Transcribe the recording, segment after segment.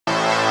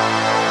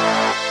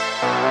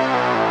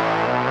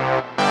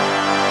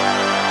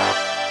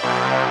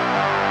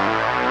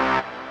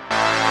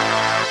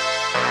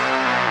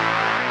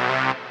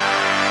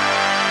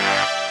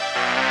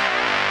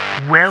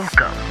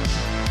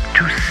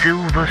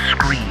the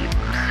Screams,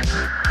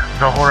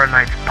 the Horror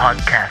Nights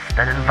podcast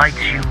that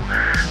invites you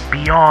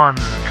beyond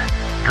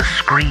the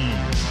screen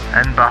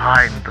and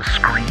behind the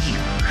screams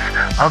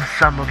of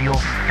some of your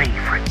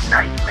favorite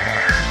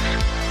nightmares.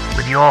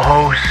 With your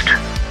host,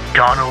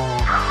 Donald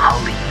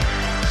Halif.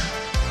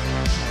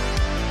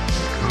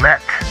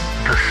 Let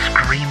the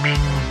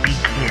screaming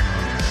begin.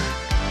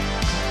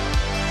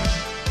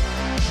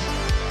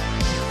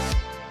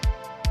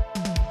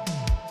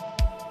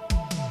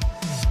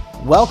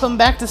 Welcome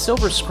back to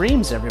Silver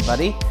Screams,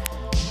 everybody.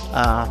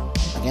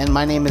 Again,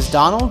 my name is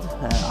Donald.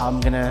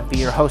 I'm going to be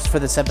your host for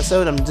this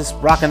episode. I'm just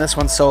rocking this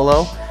one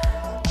solo.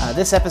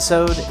 This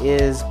episode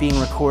is being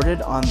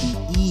recorded on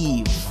the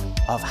eve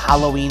of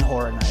Halloween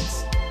Horror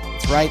Nights.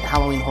 That's right,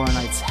 Halloween Horror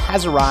Nights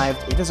has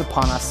arrived. It is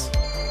upon us,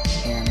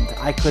 and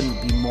I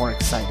couldn't be more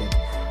excited.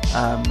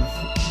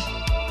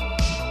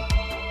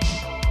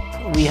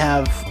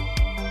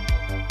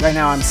 Right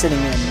now I'm sitting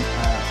in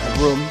a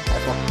room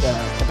at the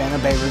Cabana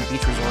Bay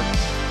Beach Resort,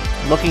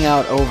 looking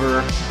out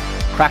over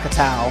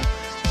Krakatoa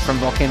from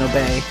Volcano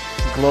Bay,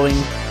 glowing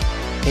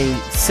a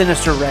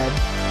sinister red.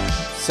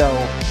 So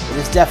it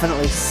is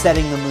definitely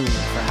setting the mood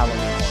for Halloween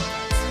Horror Nights.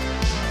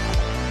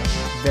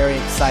 Very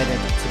excited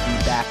to be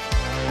back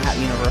at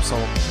Universal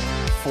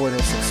for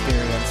this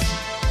experience.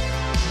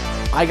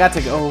 I got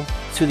to go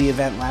to the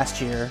event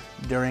last year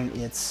during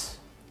its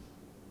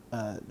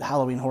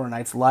Halloween Horror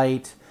Nights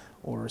Light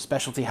or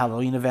specialty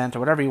Halloween event or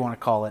whatever you want to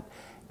call it.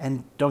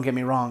 And don't get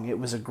me wrong, it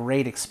was a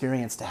great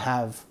experience to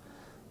have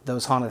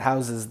those haunted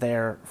houses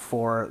there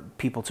for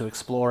people to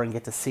explore and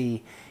get to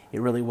see. It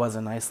really was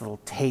a nice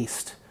little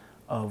taste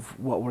of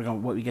what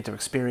we get to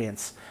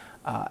experience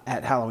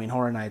at Halloween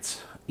Horror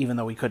Nights, even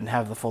though we couldn't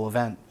have the full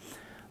event.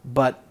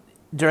 But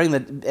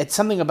it's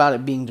something about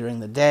it being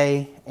during the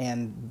day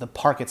and the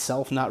park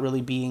itself not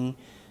really being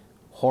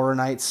Horror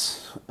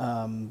Nights,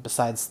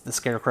 besides the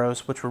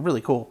scarecrows, which were really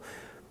cool.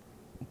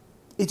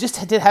 It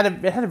had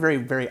a very,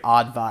 very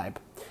odd vibe.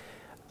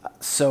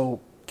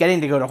 So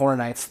getting to go to Horror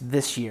Nights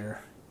this year,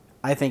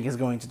 I think, is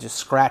going to just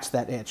scratch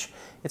that itch.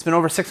 It's been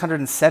over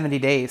 670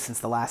 days since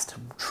the last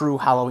true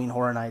Halloween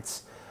Horror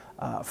Nights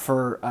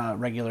for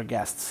regular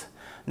guests.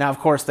 Now, of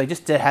course, they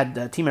just had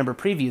a team member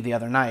preview the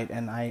other night,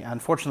 and I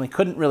unfortunately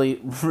couldn't really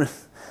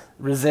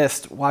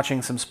resist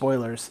watching some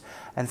spoilers.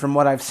 And from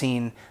what I've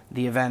seen,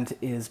 the event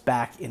is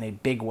back in a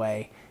big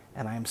way,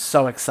 and I'm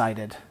so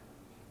excited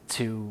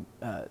to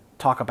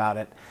talk about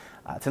it.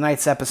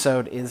 Tonight's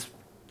episode is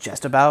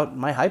just about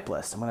my hype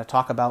list. I'm going to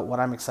talk about what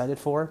I'm excited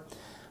for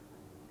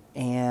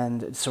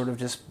and sort of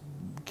just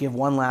give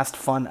one last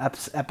fun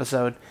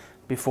episode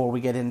before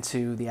we get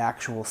into the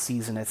actual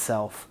season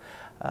itself.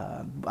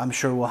 I'm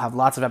sure we'll have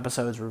lots of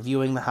episodes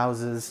reviewing the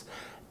houses,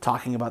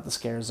 talking about the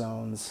scare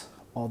zones,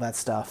 all that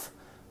stuff.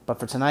 But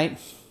for tonight,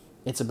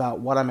 it's about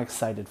what I'm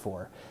excited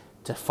for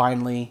to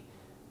finally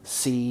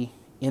see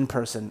in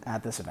person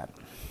at this event.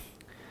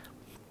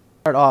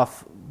 Start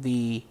off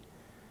the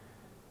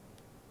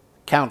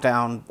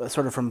countdown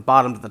sort of from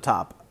bottom to the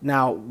top.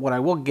 Now, what I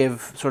will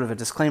give sort of a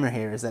disclaimer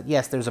here is that,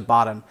 yes, there's a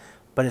bottom,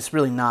 but it's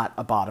really not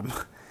a bottom.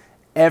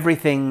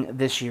 Everything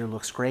this year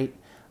looks great.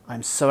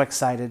 I'm so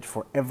excited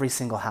for every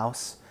single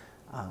house.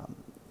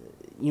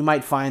 You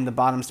might find the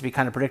bottoms to be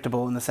kind of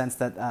predictable in the sense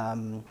that,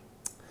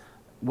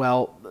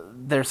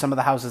 there's some of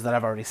the houses that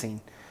I've already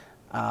seen.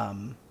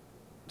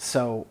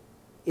 So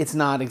it's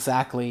not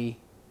exactly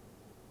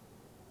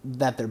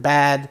that they're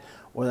bad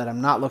or that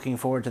I'm not looking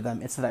forward to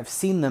them. It's that I've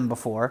seen them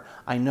before,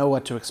 I know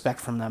what to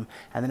expect from them,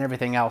 and then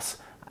everything else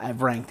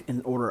I've ranked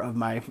in order of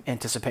my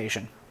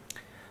anticipation.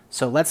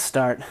 So let's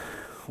start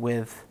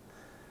with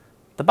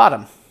the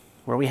bottom,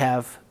 where we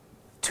have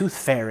Tooth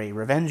Fairy,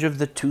 Revenge of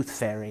the Tooth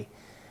Fairy.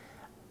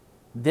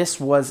 This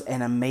was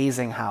an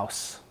amazing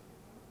house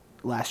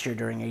last year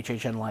during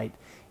HHN Light.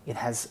 It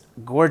has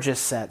gorgeous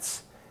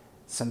sets,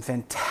 some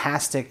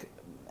fantastic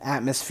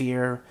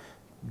atmosphere,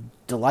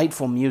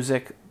 delightful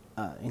music,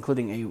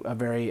 including a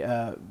very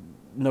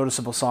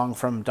noticeable song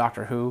from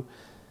Doctor Who.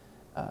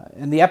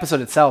 And the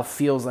episode itself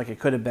feels like it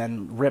could have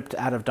been ripped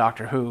out of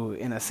Doctor Who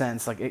in a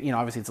sense. Like,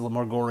 obviously it's a little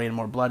more gory and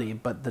more bloody,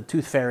 but the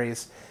Tooth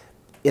Fairies,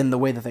 in the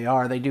way that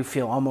they do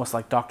feel almost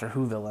like Doctor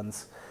Who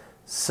villains.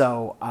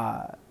 So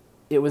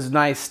it was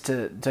nice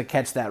to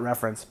catch that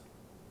reference.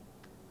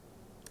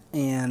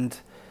 And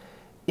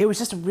it was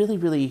just a really,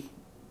 really,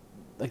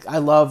 I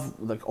love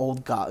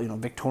old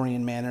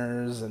Victorian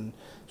manners and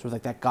sort of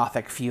like that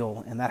gothic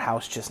feel, and that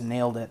house just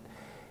nailed it.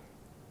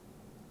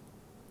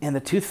 And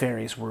the Tooth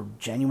Fairies were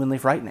genuinely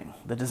frightening.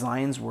 The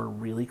designs were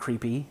really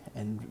creepy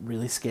and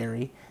really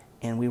scary,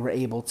 and we were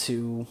able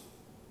to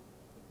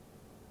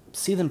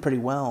see them pretty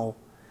well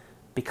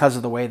because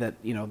of the way that,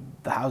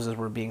 the houses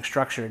were being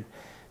structured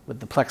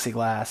with the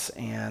plexiglass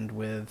and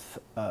with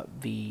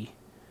the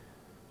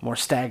more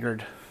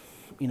staggered,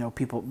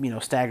 people,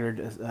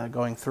 staggered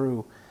going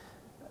through,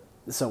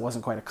 so it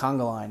wasn't quite a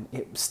conga line.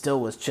 It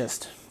still was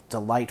just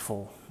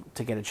delightful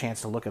to get a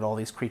chance to look at all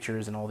these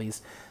creatures and all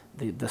these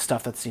the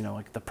stuff that's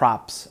like the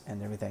props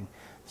and everything.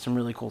 Some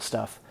really cool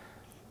stuff.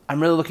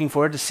 I'm really looking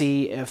forward to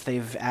see if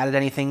they've added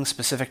anything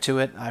specific to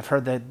it. I've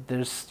heard that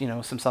there's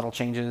some subtle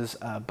changes,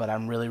 but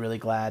I'm really, really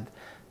glad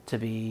to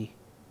be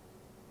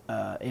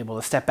able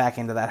to step back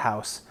into that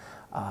house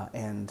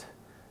and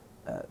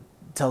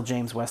tell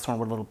James Westhorn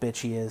what a little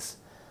bitch he is,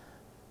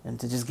 and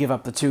to just give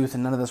up the tooth,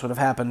 and none of this would have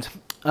happened.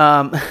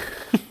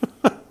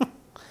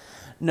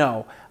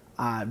 No,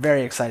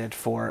 very excited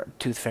for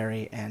Tooth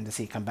Fairy and to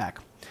see it come back.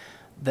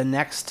 The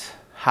next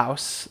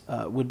house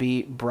would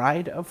be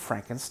Bride of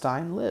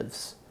Frankenstein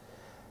Lives.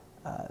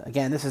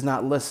 Again, this is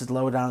not listed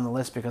low down on the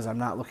list because I'm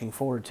not looking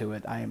forward to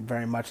it. I am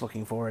very much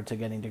looking forward to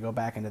getting to go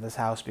back into this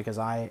house because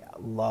I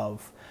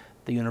love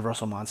the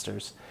Universal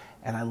monsters.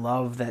 And I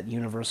love that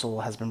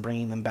Universal has been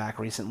bringing them back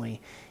recently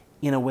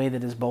in a way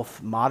that is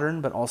both modern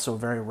but also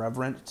very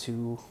reverent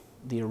to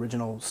the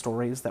original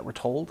stories that were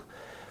told.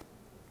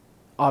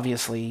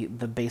 Obviously,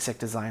 the basic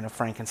design of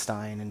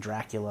Frankenstein and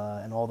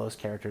Dracula and all those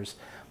characters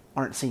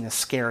aren't seen as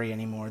scary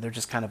anymore. They're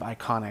just kind of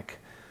iconic,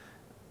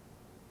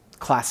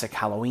 classic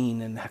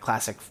Halloween and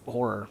classic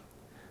horror.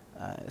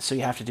 So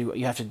you have to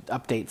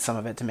update some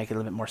of it to make it a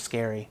little bit more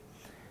scary,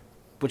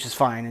 which is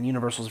fine, and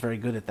Universal's very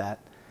good at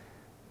that.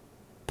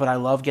 But I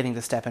love getting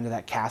to step into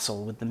that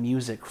castle with the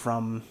music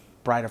from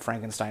Bride of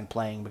Frankenstein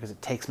playing because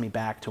it takes me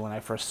back to when I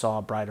first saw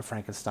Bride of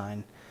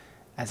Frankenstein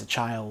as a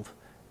child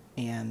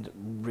and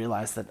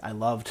realized that I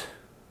loved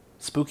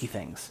spooky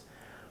things.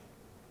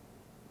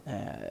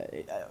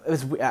 Growing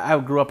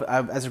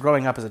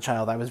up as a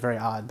child, I was very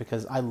odd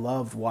because I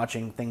loved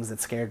watching things that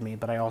scared me,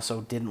 but I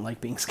also didn't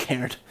like being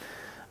scared.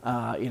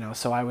 So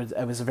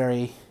it was a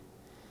very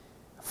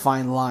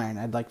fine line.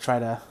 I'd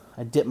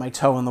dip my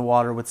toe in the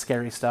water with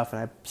scary stuff,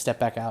 and I'd step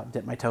back out,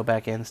 dip my toe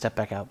back in, step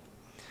back out.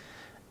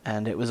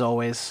 And it was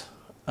always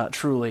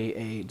truly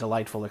a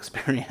delightful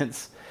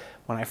experience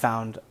when I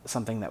found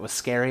something that was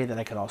scary that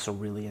I could also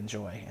really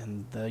enjoy.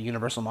 And the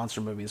Universal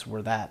Monster movies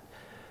were that.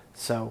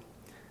 So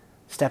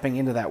stepping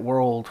into that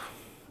world,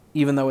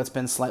 even though it's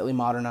been slightly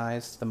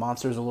modernized, the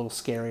monster's a little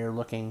scarier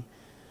looking,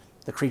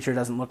 the creature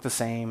doesn't look the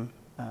same.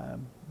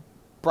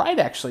 Bride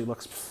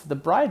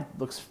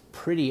looks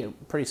pretty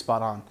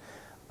spot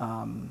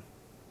on.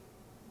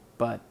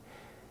 But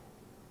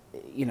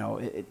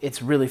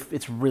it's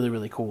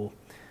really cool.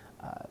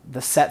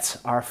 The sets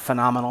are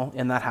phenomenal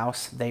in that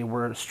house. They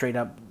were straight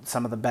up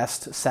some of the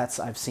best sets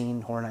I've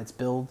seen Horror Nights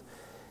build,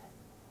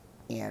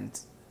 and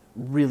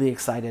really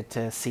excited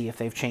to see if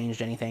they've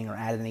changed anything or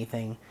added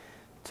anything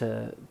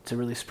to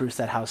really spruce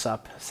that house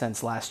up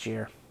since last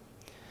year.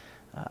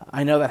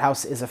 I know that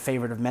house is a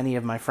favorite of many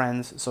of my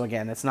friends, so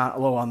again, it's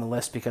not low on the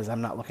list because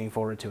I'm not looking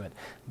forward to it.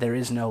 There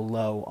is no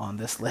low on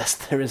this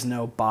list. There is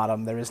no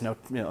bottom. There is no,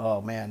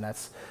 oh man,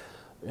 that's,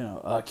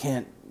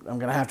 I'm going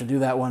to have to do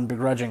that one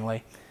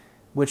begrudgingly,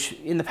 which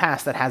in the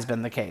past that has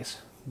been the case,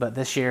 but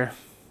this year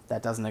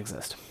that doesn't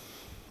exist.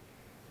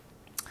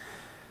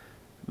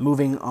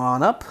 Moving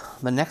on up,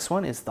 the next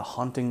one is The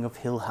Haunting of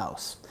Hill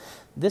House.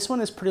 This one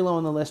is pretty low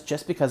on the list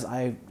just because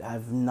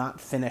I've not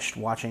finished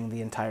watching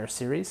the entire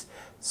series,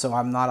 so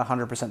I'm not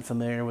 100%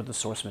 familiar with the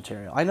source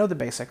material. I know the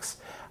basics,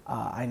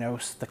 I know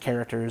the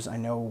characters, I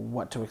know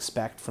what to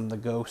expect from the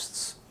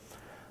ghosts,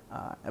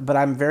 but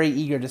I'm very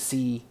eager to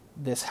see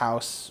this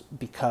house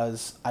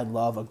because I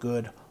love a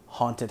good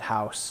haunted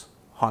house.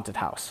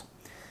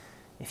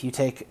 If you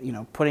take,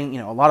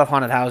 a lot of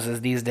haunted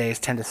houses these days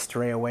tend to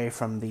stray away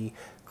from the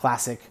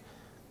classic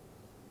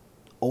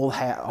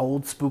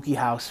old spooky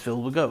house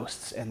filled with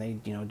ghosts, and they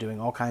doing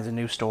all kinds of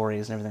new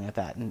stories and everything like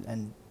that.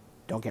 And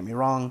don't get me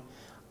wrong,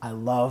 I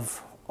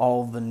love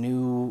all the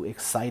new,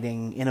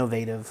 exciting,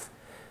 innovative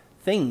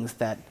things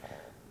that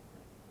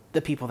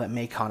the people that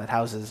make haunted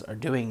houses are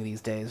doing these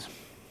days.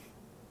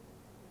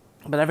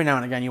 But every now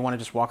and again, you want to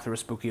just walk through a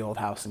spooky old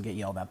house and get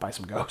yelled at by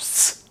some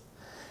ghosts.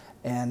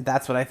 And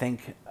that's what I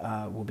think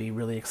will be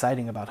really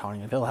exciting about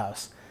Haunting of Hill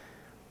House.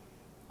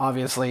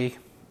 Obviously,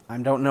 I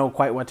don't know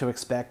quite what to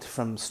expect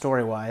from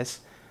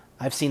story-wise.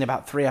 I've seen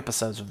about 3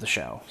 episodes of the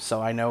show,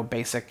 so I know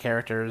basic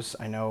characters,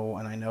 I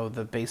know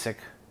the basic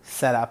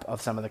setup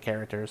of some of the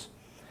characters.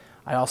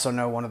 I also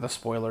know one of the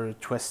spoiler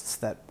twists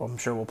that I'm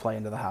sure will play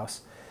into the house.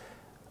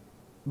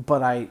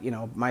 But I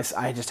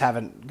just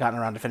haven't gotten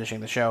around to finishing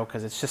the show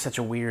because it's just such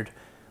a weird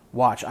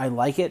watch. I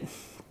like it,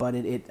 but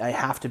I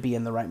have to be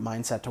in the right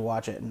mindset to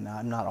watch it, and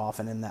I'm not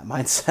often in that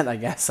mindset, I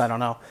guess. I don't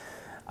know.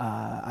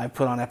 I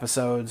put on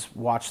episodes,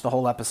 watch the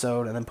whole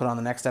episode, and then put on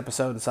the next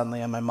episode, and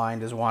suddenly my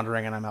mind is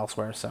wandering and I'm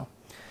elsewhere. So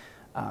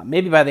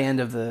maybe by the end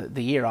of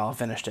the year I'll have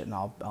finished it and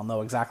I'll know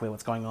exactly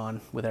what's going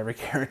on with every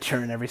character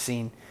and every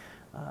scene.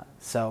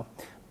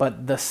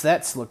 But the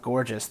sets look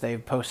gorgeous.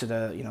 They've posted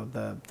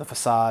the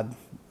facade,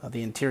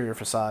 the interior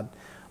facade,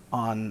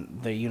 on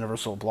the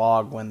Universal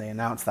blog when they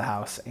announced the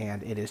house,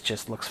 and it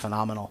just looks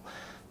phenomenal.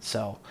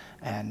 So,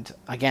 and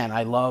again,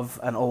 I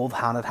love an old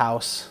haunted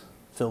house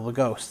filled with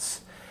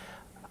ghosts.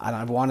 And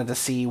I've wanted to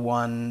see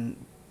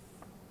one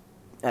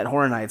at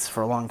Horror Nights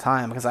for a long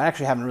time because I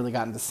actually haven't really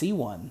gotten to see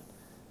one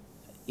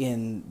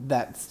in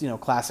that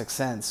classic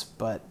sense.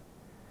 But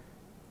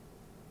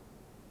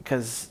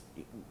because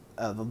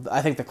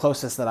I think the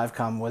closest that I've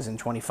come was in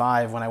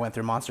 25 when I went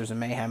through Monsters and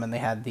Mayhem, and they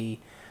had the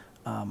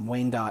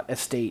Wayne Dot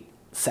estate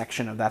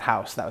section of that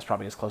house. That was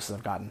probably as close as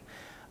I've gotten.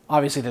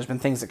 Obviously, there's been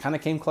things that kind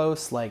of came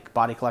close, like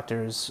Body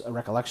Collector's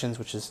Recollections,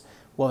 which is,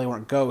 well, they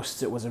weren't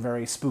ghosts. It was a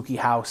very spooky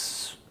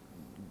house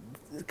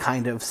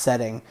kind of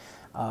setting,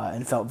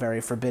 and felt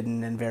very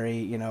forbidden and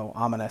very,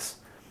 ominous.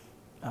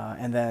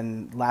 And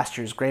then last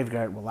year's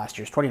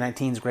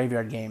 2019's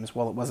Graveyard Games,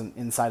 well, it wasn't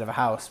inside of a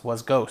house,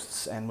 was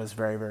ghosts and was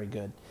very, very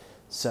good.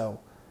 So,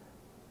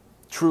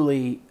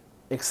 truly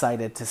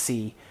excited to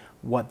see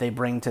what they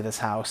bring to this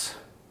house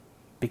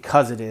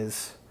because it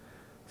is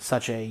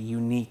such a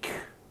unique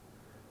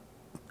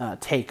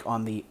take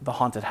on the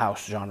haunted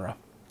house genre.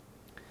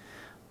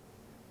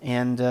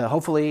 And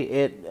hopefully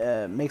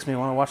it makes me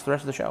want to watch the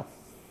rest of the show.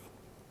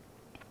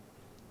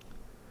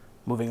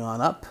 Moving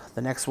on up,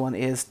 the next one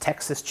is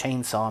Texas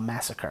Chainsaw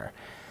Massacre.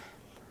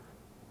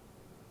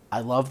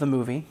 I love the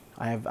movie.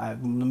 The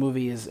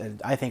movie is,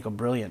 I think, a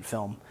brilliant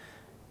film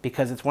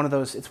because it's one of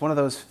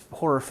those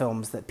horror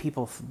films that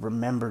people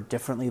remember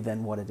differently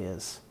than what it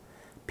is.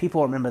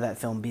 People remember that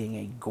film being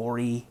a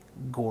gory,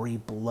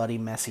 bloody,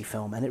 messy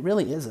film, and it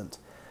really isn't.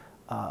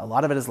 A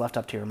lot of it is left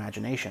up to your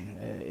imagination.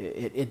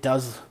 It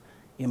does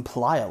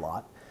imply a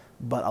lot,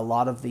 but a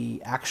lot of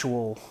the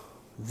actual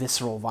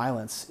visceral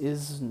violence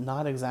is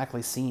not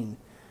exactly seen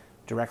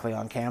directly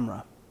on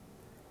camera.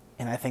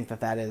 And I think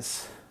that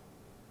is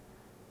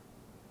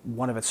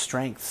one of its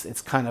strengths.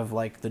 It's kind of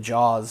like the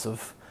Jaws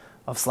of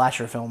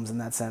slasher films in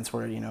that sense,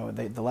 where,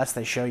 the less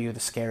they show you, the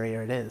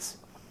scarier it is.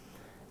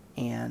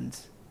 And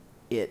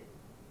it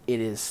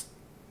is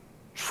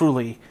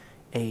truly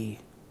a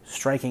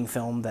striking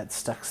film that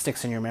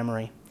sticks in your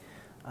memory.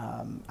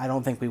 I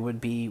don't think we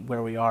would be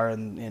where we are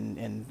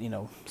in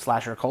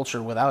slasher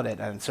culture without it,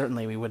 and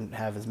certainly we wouldn't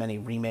have as many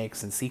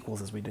remakes and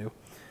sequels as we do.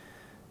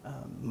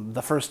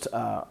 The first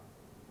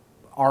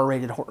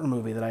R-rated horror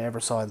movie that I ever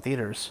saw in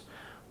theaters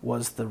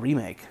was the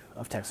remake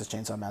of Texas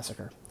Chainsaw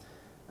Massacre.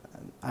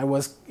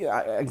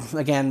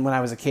 Again, when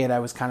I was a kid, I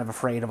was kind of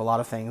afraid of a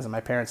lot of things, and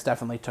my parents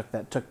definitely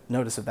took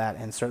notice of that,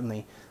 and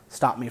certainly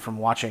stopped me from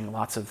watching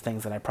lots of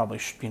things that I probably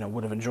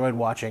would have enjoyed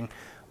watching,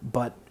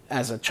 but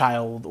as a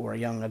child or a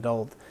young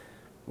adult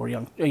or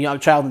a young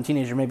child and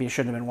teenager, maybe you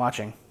shouldn't have been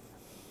watching.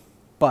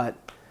 But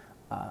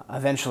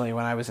eventually,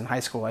 when I was in high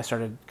school, I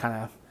started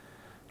kind of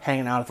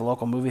hanging out at the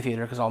local movie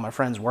theater because all my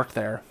friends worked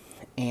there,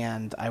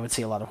 and I would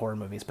see a lot of horror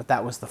movies. But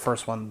that was the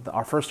first one,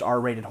 our first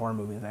R-rated horror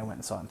movie that I went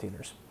and saw in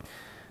theaters,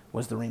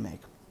 was the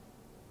remake.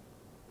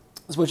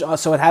 Which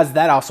also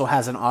also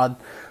has an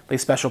oddly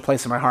special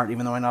place in my heart,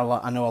 even though I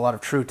know a lot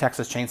of true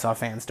Texas Chainsaw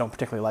fans don't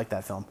particularly like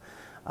that film.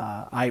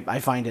 I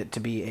find it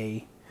to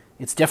be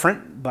it's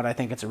different, but I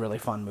think it's a really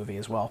fun movie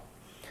as well.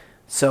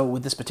 So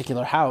with this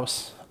particular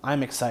house,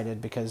 I'm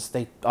excited because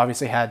they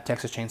obviously had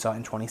Texas Chainsaw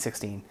in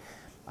 2016.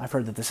 I've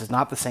heard that this is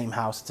not the same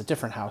house, it's a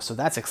different house, so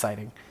that's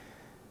exciting.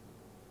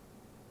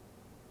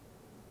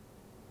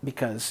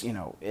 Because,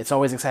 it's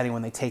always exciting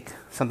when they take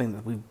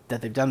something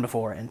that they've done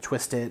before and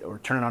twist it or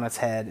turn it on its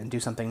head and do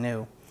something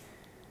new.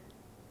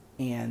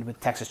 And with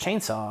Texas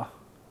Chainsaw,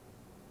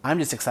 I'm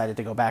just excited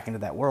to go back into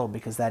that world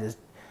because that is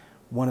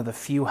one of the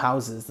few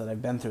houses that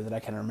I've been through that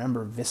I can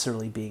remember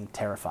viscerally being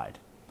terrified.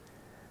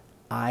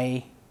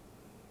 I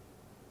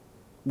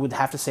would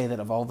have to say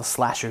that of all the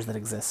slashers that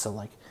exist, so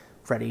like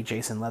Freddy,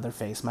 Jason,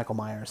 Leatherface, Michael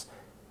Myers,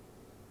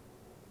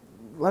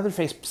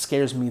 Leatherface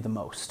scares me the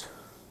most,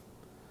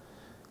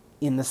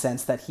 in the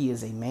sense that he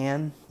is a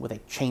man with a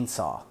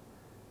chainsaw,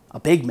 a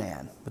big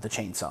man with a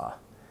chainsaw,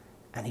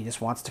 and he just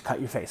wants to cut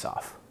your face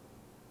off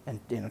and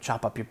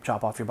chop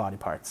off your body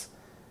parts.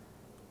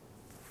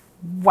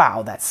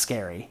 Wow, that's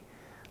scary.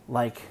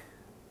 Like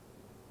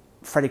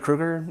Freddy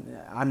Krueger,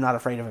 I'm not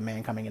afraid of a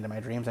man coming into my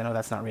dreams. I know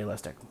that's not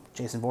realistic.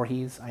 Jason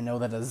Voorhees, I know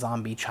that a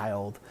zombie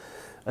child,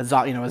 a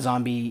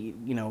zombie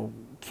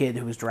kid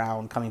who was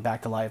drowned coming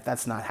back to life,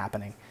 that's not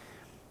happening.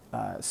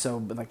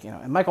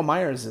 And Michael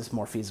Myers is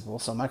more feasible,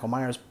 so Michael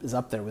Myers is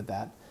up there with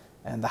that,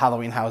 and the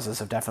Halloween houses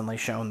have definitely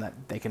shown that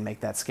they can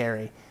make that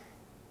scary.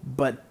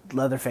 But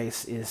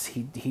Leatherface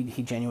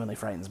he genuinely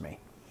frightens me,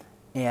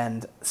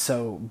 and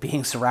so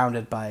being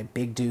surrounded by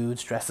big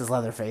dudes dressed as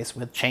Leatherface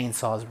with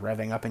chainsaws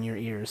revving up in your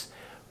ears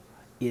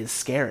is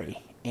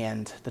scary.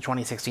 And the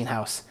 2016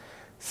 house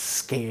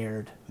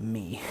scared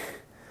me.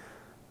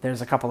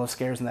 There's a couple of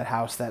scares in that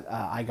house that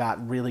I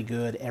got really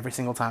good every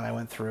single time I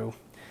went through.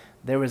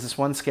 There was this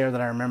one scare that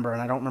I remember,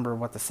 and I don't remember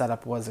what the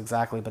setup was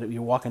exactly, but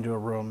you walk into a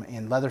room,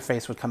 and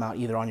Leatherface would come out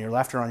either on your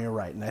left or on your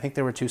right, and I think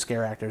there were 2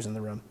 scare actors in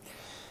the room.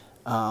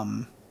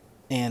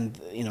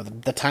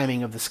 The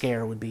timing of the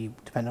scare would be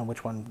depending on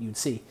which one you'd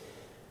see.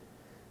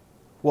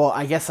 Well,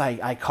 I guess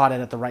I caught it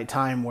at the right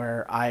time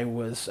where I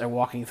was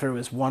walking through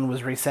as one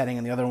was resetting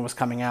and the other one was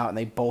coming out, and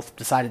they both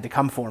decided to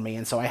come for me,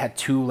 and so I had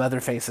 2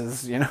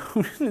 Leatherfaces,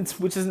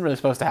 which isn't really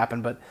supposed to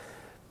happen, but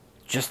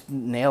just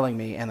nailing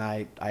me, and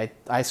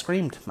I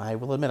screamed. I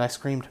will admit I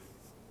screamed.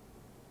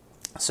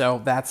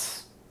 So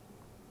that's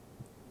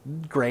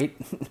great.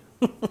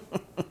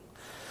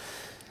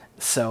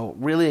 So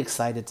really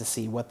excited to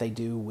see what they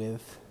do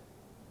with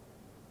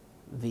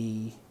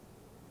the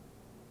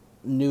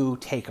new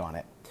take on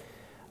it.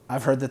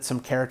 I've heard that some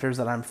characters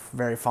that I'm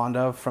very fond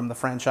of from the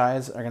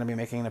franchise are going to be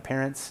making an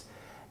appearance,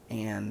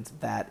 and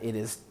that it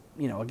is,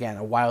 again,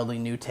 a wildly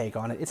new take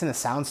on it. It's in a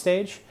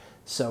soundstage,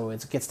 so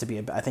it gets to be,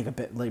 I think, a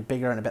bit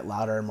bigger and a bit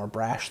louder and more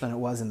brash than it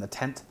was in the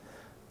tent.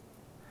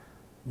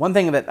 One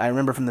thing that I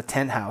remember from the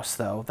tent house,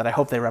 though, that I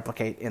hope they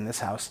replicate in this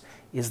house,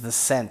 is the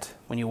scent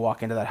when you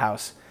walk into that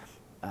house.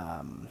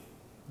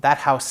 That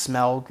house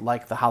smelled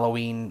like the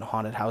Halloween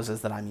haunted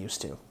houses that I'm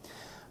used to.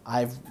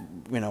 I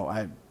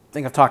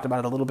think I've talked about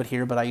it a little bit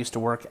here, but I used to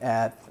work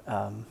at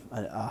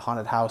a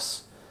haunted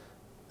house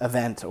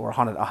event, or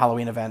a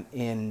Halloween event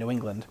in New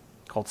England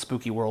called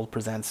Spooky World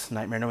Presents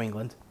Nightmare New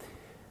England.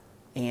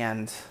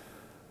 And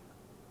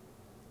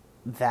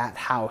that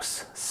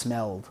house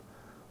smelled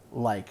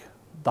like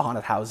the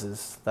haunted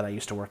houses that I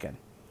used to work in.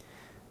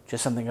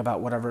 Just something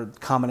about whatever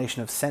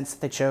combination of scents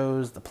that they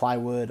chose, the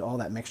plywood, all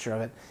that mixture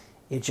of it,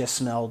 it just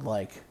smelled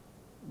like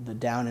the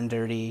down and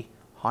dirty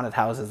haunted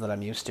houses that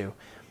I'm used to.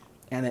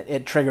 And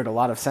it triggered a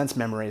lot of sense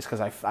memories,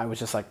 because I was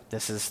just like,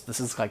 this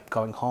is like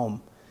going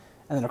home.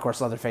 And then, of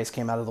course, Leatherface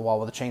came out of the wall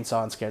with a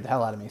chainsaw and scared the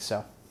hell out of me.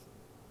 So,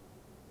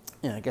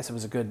 I guess it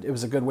was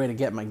a good way to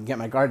get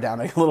my guard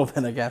down a little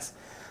bit, I guess.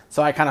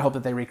 So I kind of hope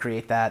that they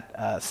recreate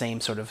that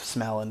same sort of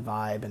smell and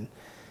vibe,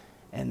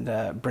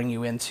 and bring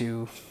you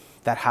into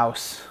that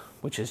house,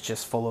 which is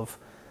just full of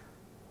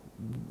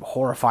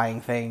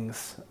horrifying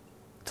things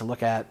to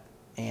look at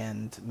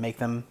and make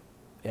them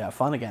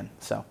fun again.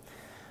 So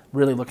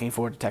really looking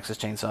forward to Texas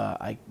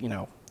Chainsaw.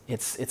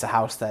 It's a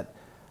house that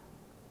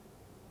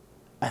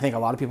I think a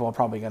lot of people are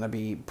probably going to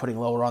be putting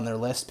lower on their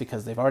list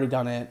because they've already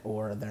done it,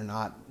 or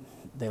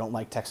they don't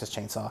like Texas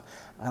Chainsaw.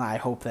 And I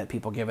hope that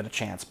people give it a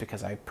chance,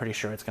 because I'm pretty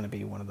sure it's going to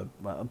be one of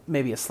the,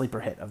 maybe a sleeper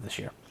hit of this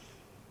year.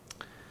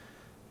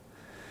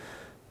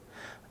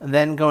 And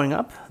then going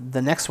up,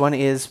 the next one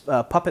is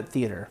Puppet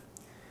Theater.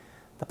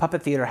 The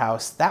Puppet Theater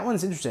house, that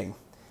one's interesting.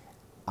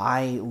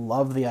 I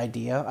love the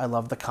idea. I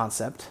love the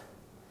concept.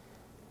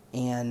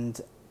 And,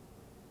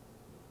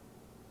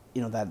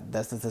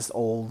 that's this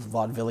old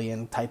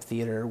vaudevillian type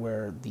theater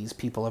where these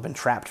people have been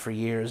trapped for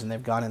years and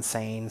they've gone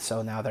insane.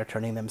 So now they're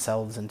turning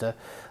themselves into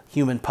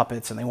human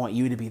puppets, and they want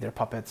you to be their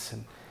puppets.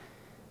 And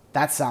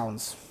that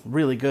sounds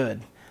really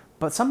good.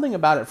 But something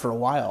about it for a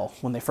while,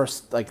 when they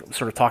first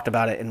sort of talked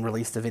about it and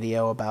released a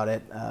video about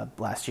it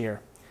last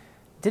year,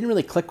 didn't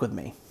really click with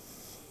me.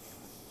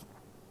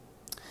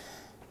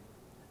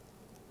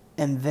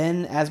 And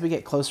then as we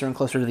get closer and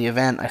closer to the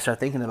event, I start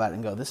thinking about it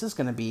and go, this is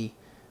going to be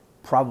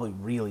probably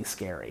really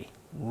scary,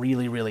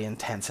 really, really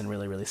intense, and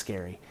really, really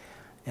scary.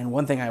 And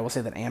one thing I will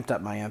say that amped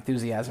up my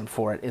enthusiasm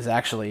for it is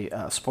actually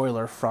a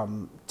spoiler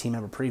from Team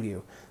Member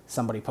Preview.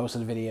 Somebody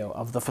posted a video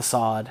of the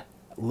facade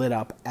lit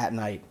up at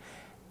night.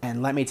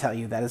 And let me tell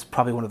you, that is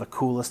probably one of the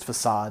coolest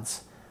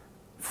facades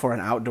for an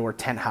outdoor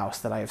tent house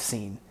that I have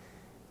seen.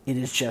 It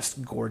is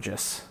just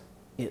gorgeous.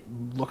 It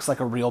looks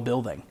like a real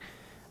building.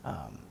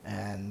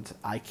 And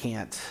I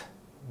can't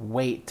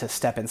wait to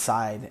step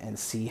inside and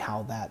see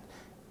how that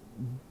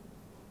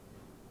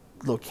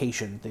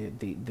location,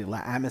 the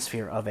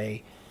atmosphere of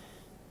a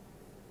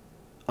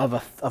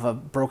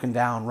broken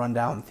down, run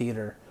down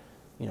theater,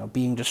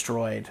 being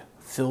destroyed,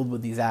 filled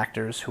with these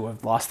actors who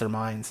have lost their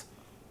minds.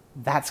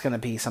 That's going to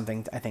be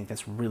something I think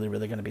that's really,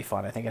 really going to be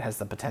fun. I think it has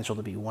the potential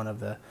to be one of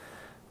the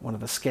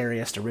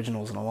scariest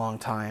originals in a long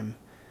time.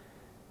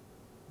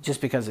 Just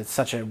because it's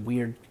such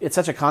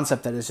a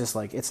concept that is just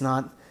like, it's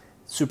not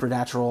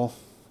supernatural,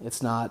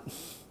 it's not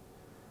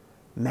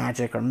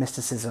magic or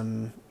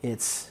mysticism.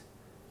 It's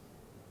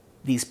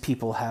these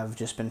people have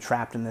just been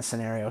trapped in this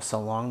scenario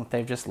so long that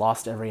they've just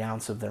lost every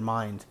ounce of their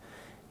mind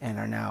and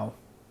are now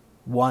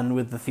one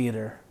with the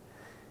theater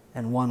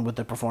and one with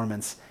the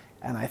performance.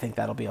 And I think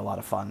that'll be a lot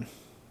of fun.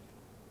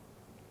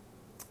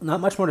 Not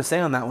much more to say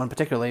on that one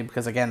particularly,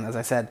 because again, as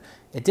I said,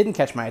 it didn't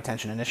catch my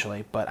attention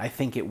initially, but I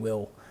think it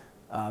will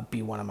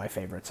be one of my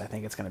favorites. I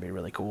think it's going to be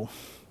really cool.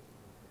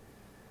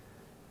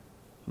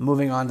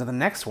 Moving on to the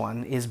next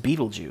one is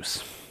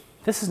Beetlejuice.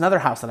 This is another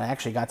house that I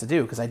actually got to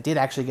do, because I did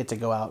actually get to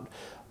go out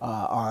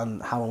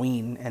on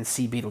Halloween and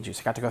see Beetlejuice.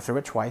 I got to go through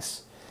it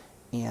twice,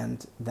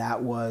 and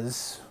that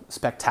was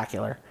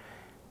spectacular.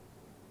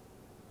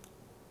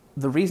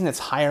 The reason it's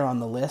higher on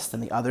the list than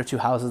the other two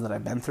houses that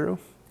I've been through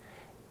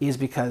is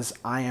because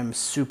I am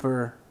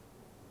super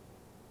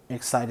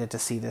excited to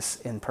see this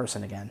in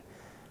person again,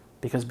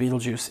 because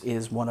Beetlejuice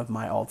is one of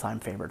my all-time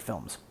favorite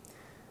films.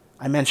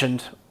 I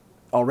mentioned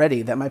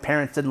already that my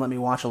parents didn't let me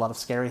watch a lot of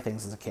scary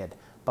things as a kid,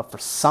 but for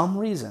some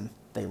reason,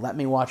 they let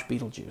me watch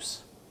Beetlejuice.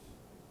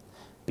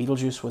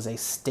 Beetlejuice was a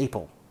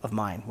staple of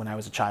mine when I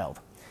was a child.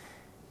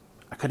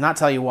 I could not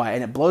tell you why,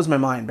 and it blows my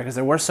mind because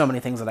there were so many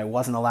things that I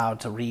wasn't allowed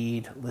to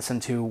read, listen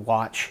to,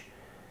 watch.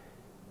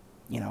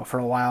 For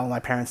a while, my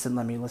parents didn't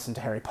let me listen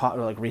to Harry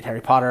Potter, or read Harry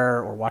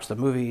Potter or watch the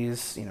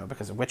movies,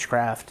 because of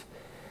witchcraft,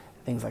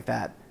 things like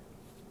that.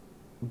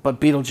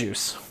 But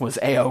Beetlejuice was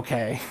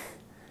A-okay.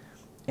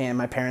 and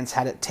my parents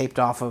had it taped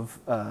off of,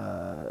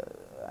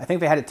 I think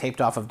they had it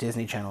taped off of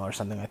Disney Channel or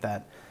something like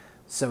that.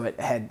 So it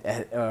had,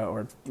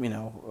 or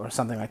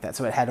something like that.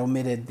 So it had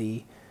omitted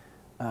the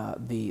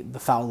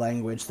foul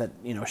language that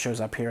shows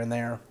up here and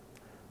there,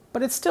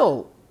 but it's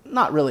still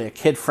not really a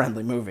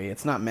kid-friendly movie.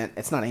 It's not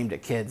aimed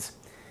at kids.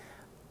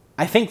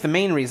 I think the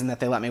main reason that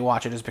they let me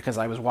watch it is because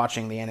I was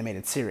watching the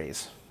animated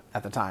series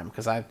at the time.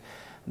 Because I'm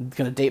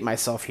going to date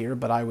myself here,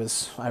 but I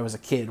was a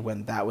kid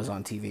when that was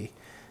on TV,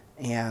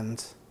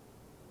 and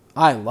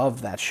I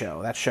loved that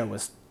show. That show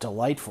was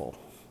delightful.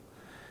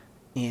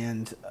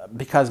 And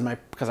because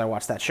I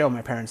watched that show,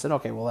 my parents said,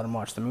 "Okay, we'll let him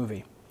watch the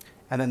movie."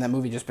 And then that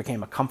movie just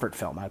became a comfort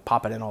film. I'd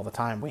pop it in all the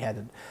time.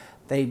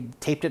 They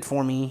taped it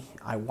for me.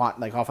 I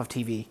watched off of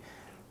TV.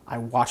 I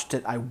watched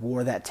it. I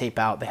wore that tape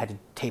out. They had to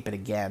tape it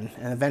again,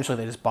 and eventually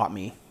they just bought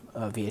me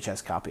a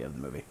VHS copy of the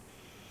movie.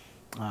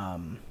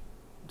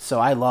 So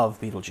I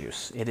love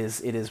Beetlejuice. It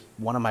is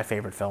one of my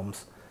favorite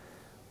films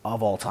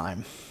of all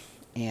time,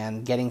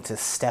 and getting to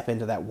step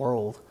into that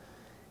world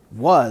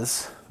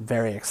was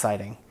very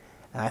exciting.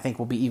 And I think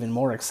will be even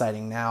more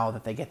exciting now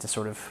that they get to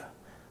sort of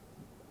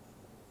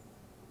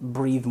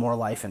breathe more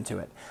life into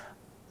it.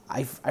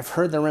 I've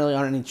heard there really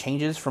aren't any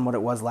changes from what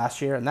it was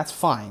last year, and that's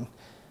fine.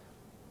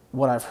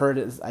 What I've heard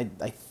is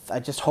I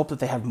just hope that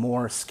they have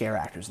more scare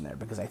actors in there,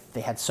 because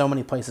they had so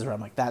many places where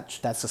I'm like,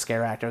 that's a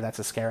scare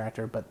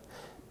actor, but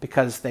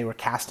because they were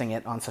casting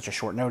it on such a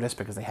short notice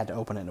because they had to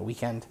open it in a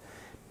weekend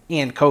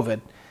and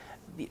COVID,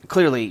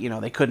 clearly,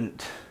 they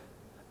couldn't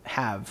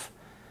have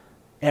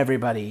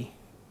everybody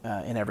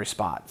in every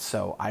spot.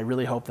 So I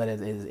really hope that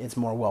it's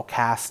more well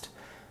cast,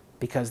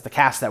 because the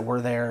cast that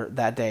were there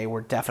that day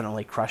were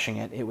definitely crushing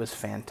it. It was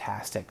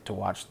fantastic to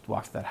walk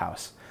through that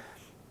house.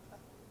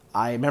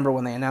 I remember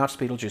when they announced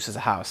Beetlejuice as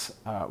a house,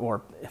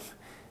 or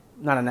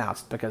not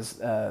announced because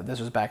this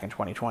was back in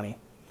 2020,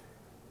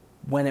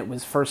 when it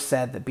was first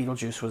said that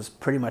Beetlejuice was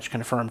pretty much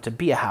confirmed to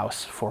be a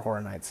house for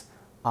Horror Nights,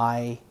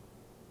 I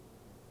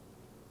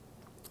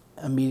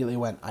immediately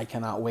went, I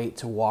cannot wait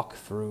to walk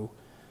through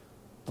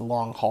the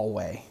long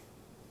hallway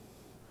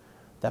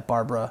that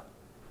Barbara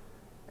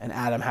and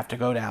Adam have to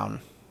go down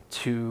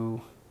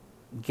to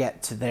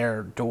get to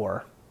their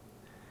door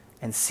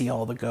and see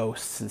all the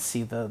ghosts and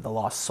see the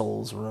Lost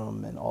Souls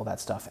room and all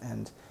that stuff.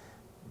 And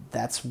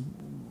that's,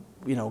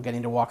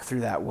 getting to walk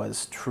through that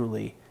was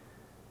truly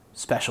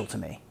special to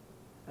me.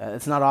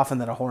 It's not often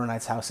that a Horror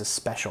Nights house is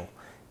special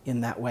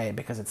in that way,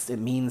 because it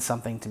means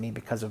something to me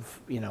because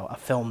of, a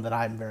film that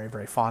I'm very,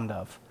 very fond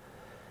of.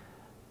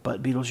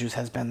 But Beetlejuice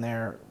has been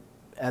there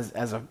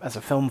as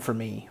a film for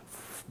me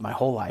my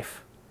whole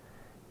life.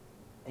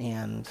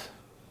 And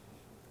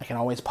I can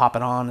always pop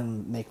it on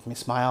and make me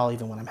smile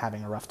even when I'm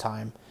having a rough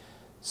time.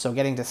 So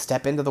getting to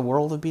step into the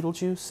world of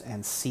Beetlejuice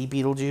and see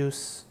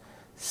Beetlejuice,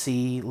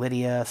 see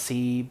Lydia,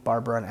 see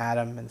Barbara and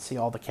Adam, and see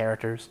all the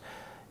characters.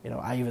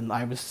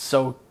 I was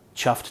so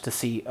chuffed to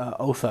see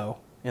Otho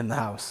in the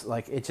house. And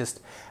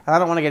I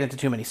don't want to get into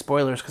too many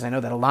spoilers because I know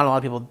that not a lot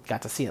of people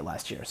got to see it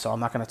last year. So I'm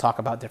not going to talk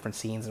about different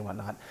scenes and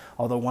whatnot.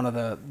 Although one of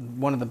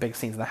the big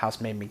scenes in the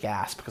house made me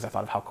gasp because I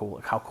thought of how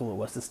cool it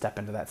was to step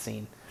into that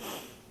scene.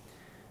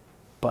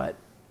 But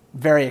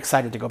very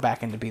excited to go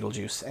back into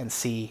Beetlejuice and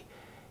see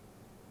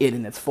it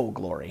in its full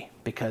glory,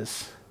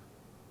 because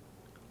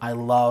I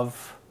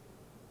love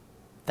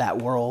that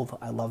world.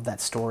 I love that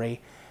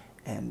story.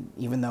 And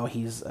even though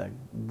he's a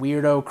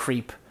weirdo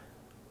creep,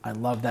 I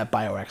love that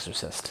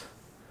bioexorcist.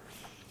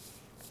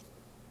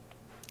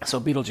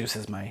 So Beetlejuice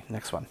is my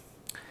next one.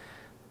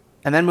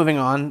 And then moving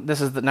on,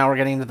 now we're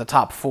getting into the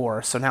top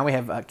 4. So now we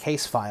have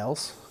Case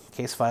Files,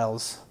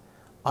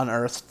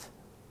 Unearthed,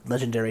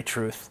 Legendary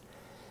Truth.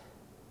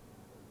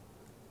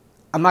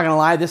 I'm not going to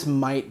lie,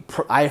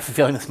 I have a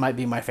feeling this might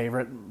be my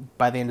favorite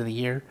by the end of the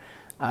year,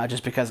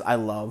 just because I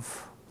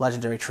love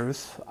Legendary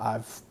Truth.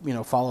 I've,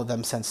 followed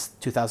them since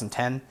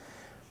 2010.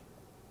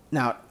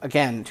 Now,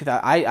 again,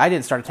 I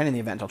didn't start attending the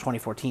event until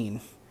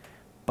 2014,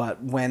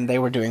 but when they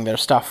were doing their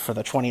stuff for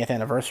the 20th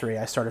anniversary,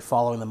 I started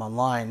following them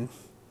online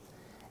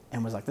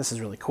and was like, this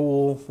is really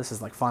cool. This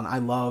is fun. I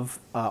love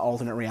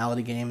alternate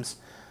reality games.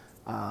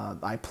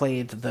 I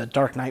played the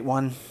Dark Knight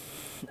one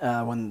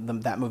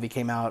when that movie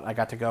came out. I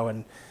got to go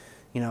and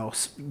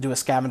do a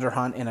scavenger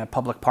hunt in a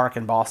public park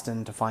in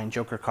Boston to find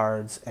Joker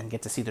cards and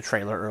get to see the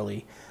trailer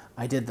early.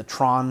 I did the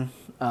Tron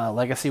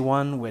Legacy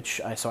one,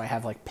 so I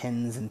have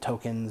pins and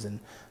tokens and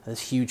this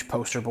huge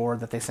poster board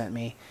that they sent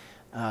me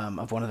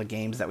of one of the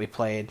games that we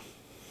played,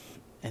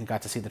 and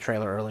got to see the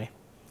trailer early.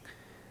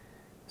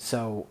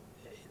 So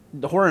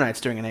the Horror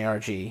Nights doing an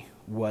ARG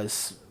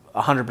was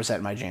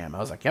 100% my jam. I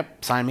was like,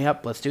 yep, sign me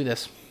up, let's do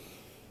this.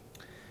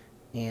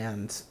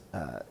 And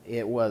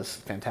it was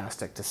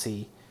fantastic to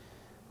see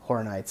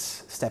Horror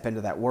Nights step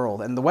into that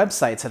world. And the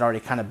websites had already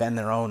kind of been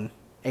their own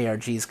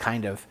ARGs,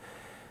 kind of,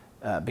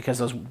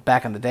 because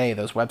back in the day,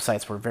 those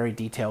websites were very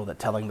detailed at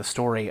telling the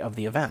story of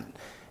the event.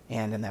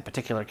 And in that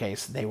particular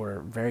case, they were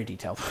very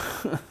detailed.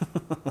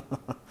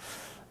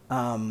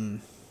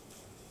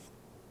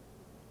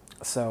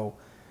 So,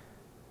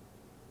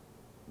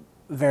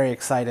 very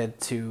excited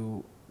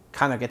to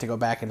kind of get to go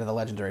back into the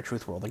Legendary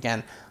Truth world.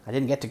 Again, I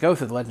didn't get to go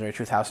through the Legendary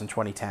Truth house in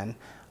 2010.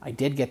 I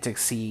did get to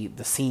see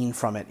the scene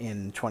from it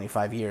in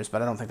 25 years,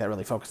 but I don't think that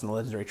really focused on the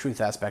Legendary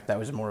Truth aspect. That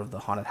was more of the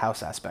haunted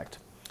house aspect.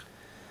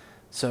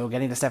 So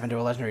getting to step into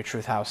a Legendary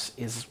Truth house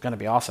is going to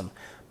be awesome.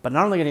 But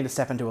not only getting to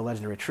step into a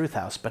Legendary Truth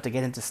house, but to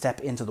get to step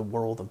into the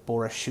world of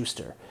Boris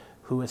Schuster,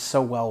 who is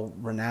so well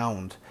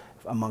renowned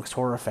amongst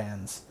horror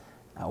fans,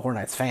 Horror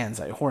Nights fans,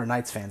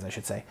 I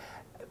should say.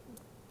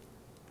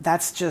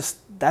 That's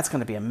going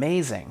to be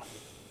amazing.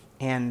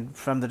 And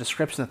from the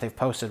description that they've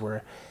posted,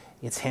 where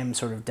it's him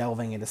sort of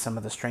delving into some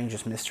of the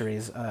strangest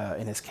mysteries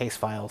in his case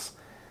files,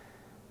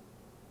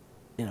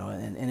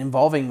 and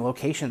involving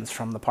locations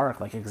from the park.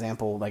 Like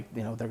example,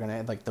 they're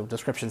gonna, like the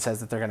description says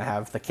that they're gonna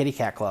have the Kitty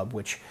Cat Club,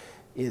 which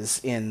is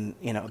in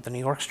the New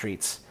York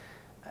streets.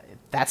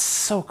 That's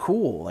so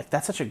cool. Like,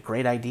 that's such a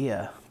great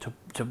idea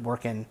to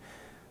work in,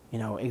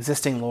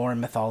 existing lore and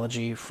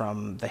mythology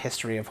from the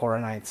history of Horror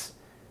Nights,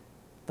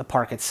 the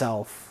park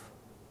itself,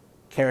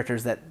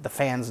 characters that the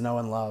fans know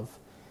and love.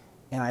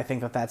 And I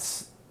think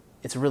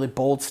it's a really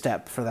bold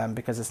step for them,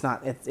 because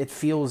it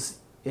feels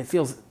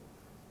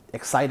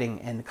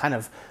exciting and kind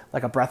of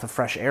like a breath of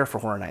fresh air for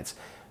Horror Nights.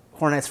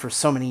 Horror Nights for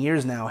so many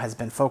years now has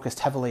been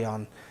focused heavily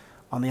on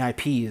the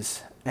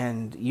IPs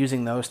and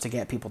using those to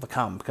get people to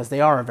come, because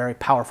they are a very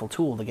powerful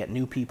tool to get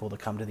new people to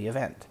come to the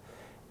event.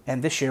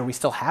 And this year we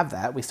still have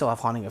that. We still have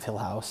Haunting of Hill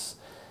House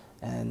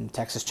and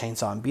Texas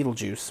Chainsaw and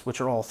Beetlejuice,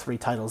 which are all three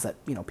titles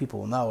that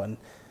people will know, and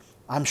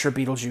I'm sure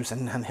Beetlejuice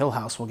and Hill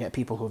House will get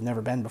people who have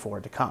never been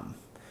before to come.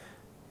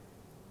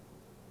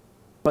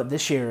 But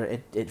this year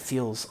it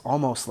feels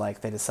almost like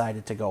they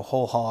decided to go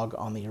whole hog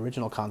on the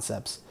original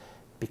concepts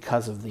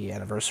because of the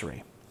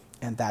anniversary.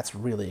 And that's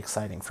really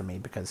exciting for me,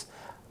 because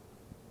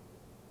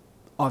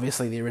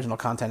obviously the original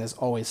content is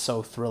always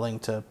so thrilling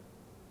to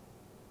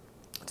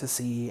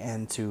see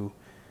and to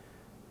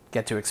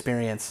get to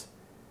experience.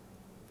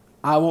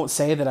 I won't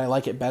say that I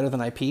like it better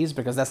than IPs,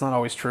 because that's not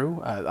always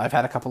true. I've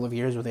had a couple of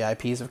years where the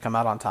IPs have come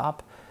out on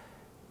top.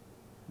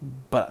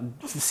 But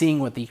seeing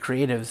what the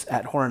creatives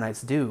at Horror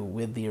Nights do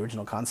with the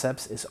original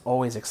concepts is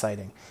always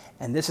exciting.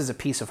 And this is a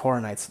piece of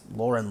Horror Nights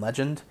lore and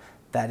legend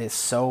that is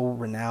so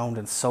renowned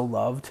and so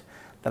loved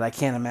that I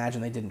can't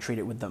imagine they didn't treat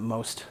it with the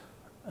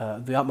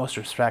utmost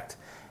respect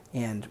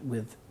and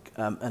with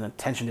an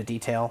attention to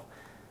detail.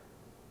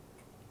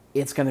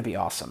 It's going to be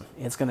awesome.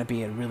 It's going to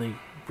be a really,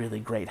 really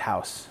great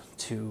house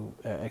to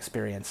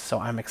experience. So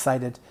I'm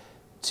excited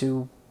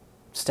to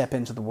step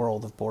into the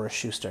world of Boris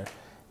Schuster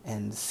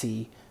and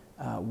see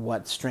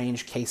what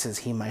strange cases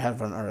he might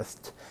have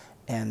unearthed.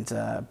 And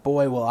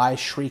boy, will I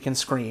shriek and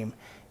scream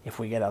if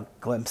we get a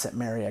glimpse at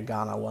Mary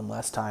Agana one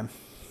last time.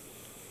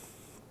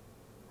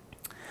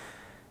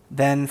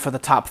 Then for the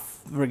top,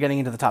 we're getting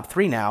into the top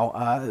three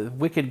now.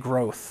 Wicked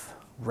Growth,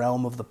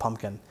 Realm of the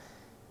Pumpkin.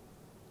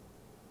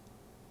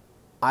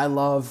 I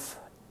love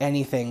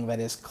anything that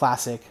is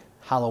classic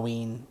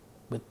Halloween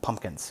with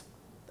pumpkins.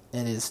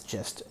 It is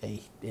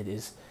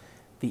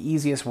the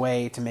easiest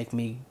way to make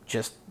me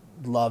just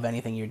love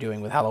anything you're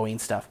doing with Halloween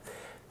stuff.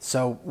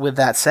 So with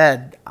that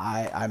said,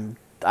 I'm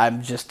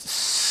just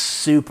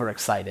super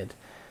excited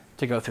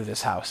to go through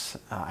this house.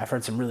 I've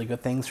heard some really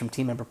good things from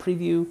team member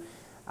preview.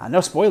 No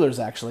spoilers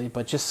actually,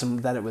 but just some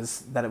that it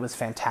was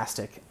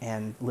fantastic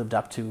and lived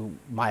up to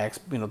my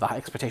the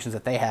expectations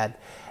that they had,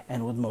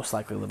 and would most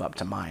likely live up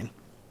to mine.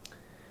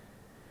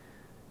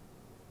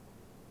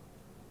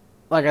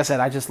 Like I said,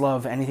 I just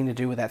love anything to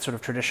do with that sort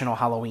of traditional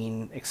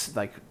Halloween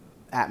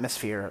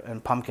atmosphere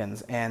and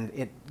pumpkins,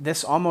 and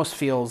this almost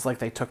feels like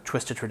they took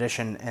Twisted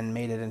Tradition and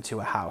made it into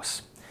a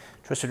house.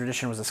 Twisted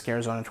Tradition was a scare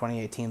zone in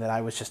 2018 that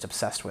I was just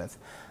obsessed with.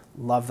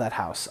 Love that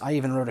house. I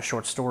even wrote a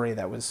short story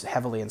that was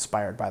heavily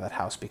inspired by that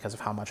house because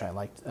of how much I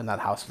liked that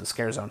house, the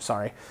scare zone,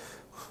 sorry.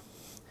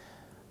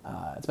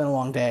 It's been a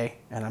long day,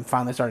 and I'm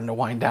finally starting to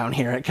wind down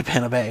here at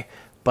Cabana Bay,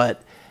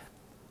 but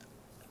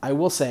I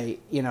will say,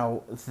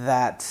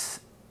 that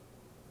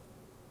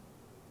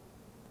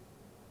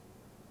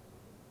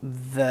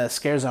the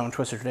scare zone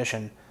Twisted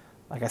Tradition,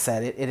 like I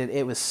said,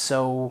 it was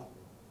so,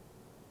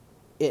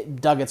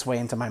 it dug its way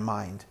into my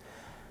mind,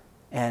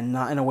 and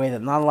not in a way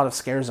that not a lot of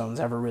scare zones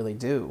ever really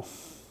do,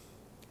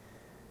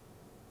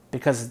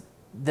 because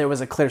there was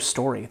a clear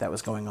story that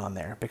was going on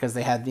there, because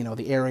they had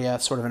the area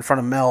sort of in front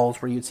of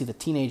Mel's where you'd see the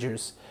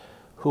teenagers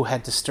who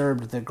had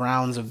disturbed the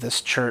grounds of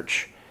this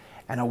church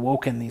and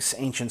awoken these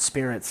ancient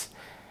spirits,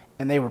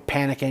 and they were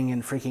panicking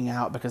and freaking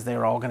out because they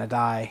were all going to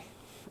die.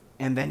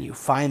 And then you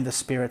find the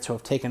spirits who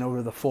have taken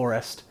over the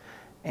forest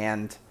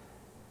and,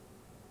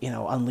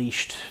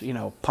 unleashed,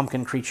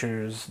 pumpkin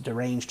creatures,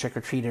 deranged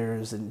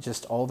trick-or-treaters, and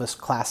just all this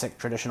classic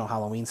traditional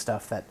Halloween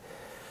stuff that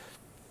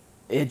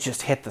it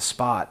just hit the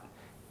spot.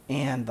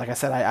 And like I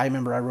said, I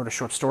remember I wrote a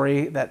short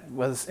story it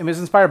was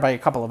inspired by a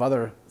couple of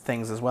other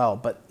things as well,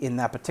 but in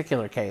that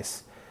particular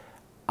case,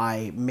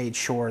 I made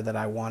sure that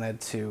I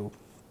wanted to,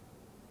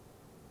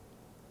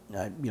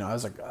 I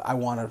was like, I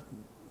want to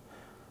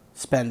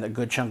spend a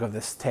good chunk of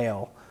this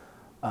tale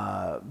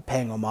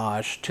paying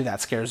homage to that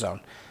scare zone.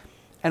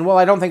 And while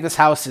I don't think this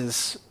house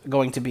is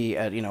going to be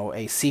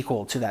a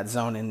sequel to that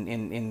zone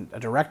in a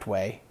direct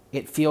way,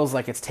 it feels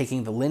like it's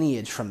taking the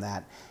lineage from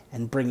that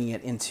and bringing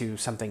it into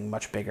something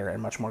much bigger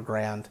and much more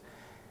grand.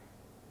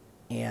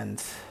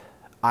 And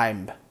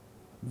I'm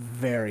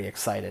very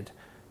excited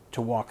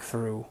to walk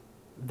through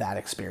that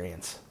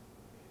experience.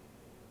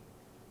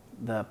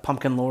 The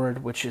Pumpkin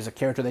Lord, which is a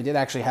character they did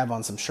actually have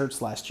on some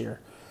shirts last year,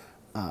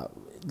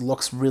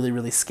 looks really,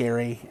 really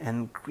scary,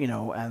 and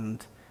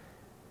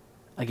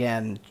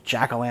again,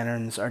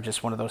 jack-o'-lanterns are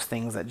just one of those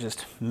things that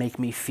just make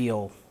me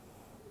feel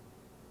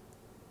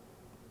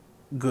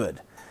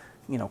good.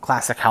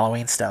 Classic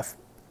Halloween stuff.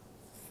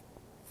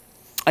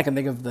 I can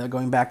think of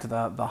going back to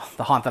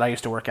the haunt that I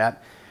used to work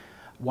at.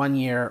 One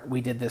year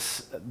we did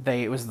this.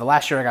 It was the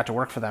last year I got to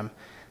work for them.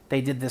 They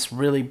did this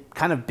really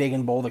kind of big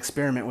and bold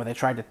experiment where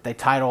they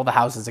tied all the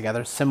houses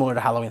together, similar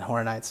to Halloween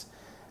Horror Nights.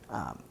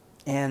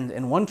 And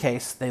in one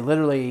case, they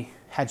literally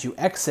had you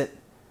exit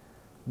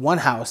one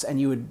house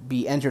and you would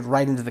be entered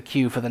right into the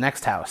queue for the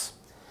next house.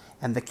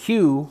 And the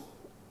queue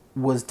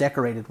was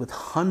decorated with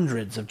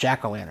hundreds of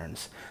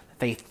jack-o'-lanterns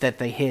that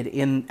they hid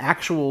in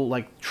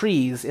actual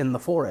trees in the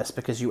forest,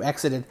 because you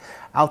exited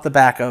out the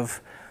back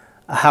of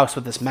a house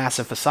with this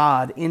massive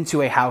facade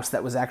into a house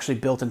that was actually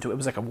built into, it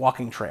was like a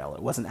walking trail.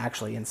 It wasn't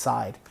actually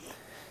inside.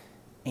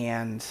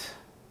 And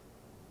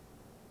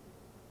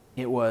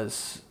it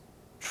was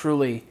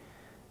truly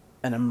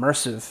an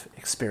immersive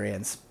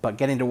experience, but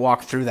getting to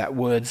walk through that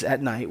woods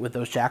at night with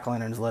those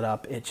jack-o'-lanterns lit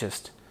up,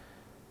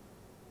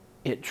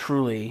 it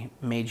truly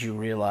made you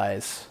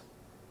realize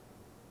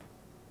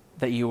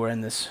that you were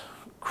in this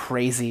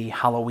crazy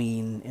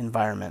Halloween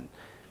environment.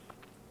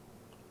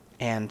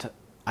 And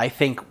I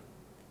think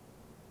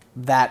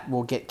that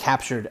will get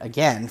captured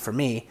again for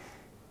me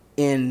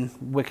in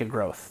Wicked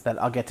Growth,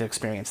 that I'll get to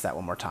experience that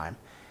one more time.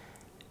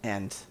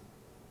 And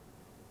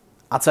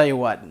I'll tell you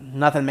what,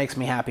 nothing makes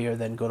me happier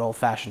than good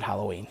old-fashioned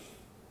Halloween.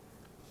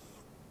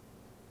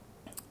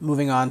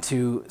 Moving on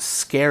to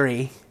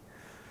Scary.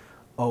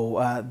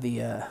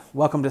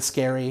 Welcome to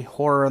Scary,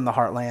 Horror in the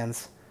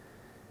Heartlands.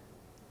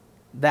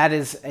 That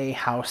is a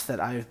house that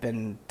I've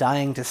been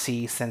dying to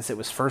see since it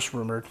was first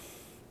rumored.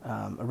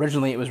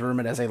 Originally, it was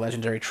rumored as a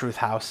Legendary Truth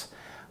house,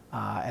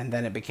 and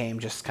then it became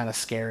just kind of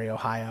Scary,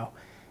 Ohio.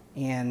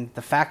 And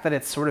the fact that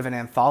it's sort of an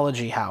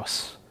anthology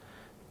house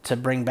to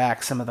bring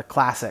back some of the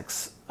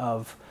classics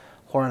of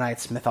Horror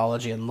Nights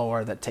mythology and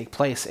lore that take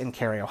place in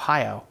Cary,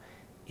 Ohio,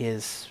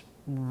 is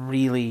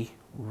really,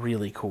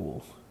 really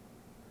cool.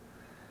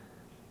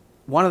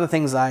 One of the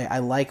things I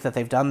like that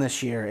they've done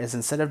this year is,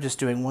 instead of just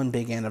doing one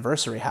big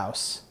anniversary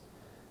house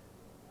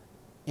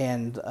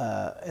and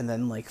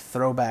then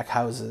throwback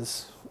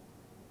houses,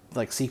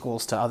 like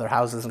sequels to other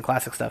houses and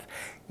classic stuff,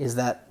 is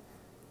that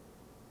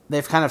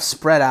they've kind of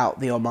spread out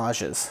the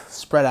homages,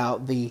 spread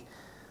out the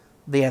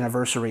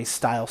anniversary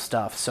style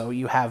stuff. So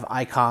you have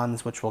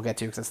Icons, which we'll get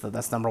to because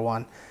that's number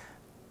one.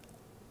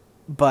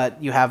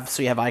 But you have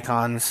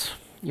Icons,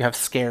 you have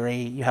Scary,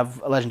 you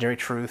have Legendary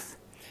Truth.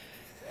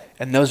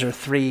 And those are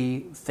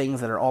three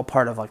things that are all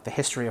part of the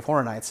history of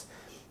Horror Nights.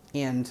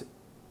 And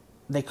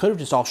they could have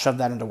just all shoved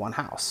that into one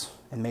house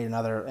and made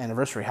another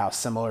anniversary house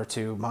similar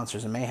to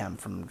Monsters and Mayhem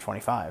from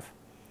 25.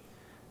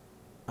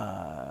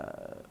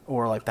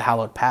 Or the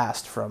Hallowed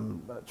Past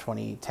from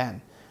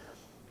 2010.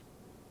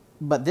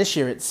 But this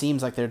year it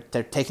seems like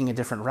they're taking a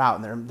different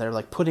route, and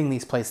they're putting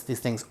these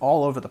things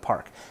all over the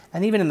park.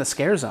 And even in the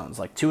scare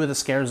zones, two of the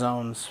scare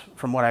zones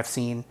from what I've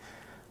seen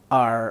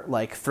are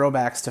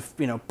throwbacks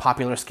to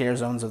popular scare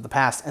zones of the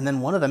past, and then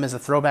one of them is a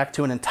throwback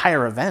to an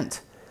entire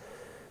event.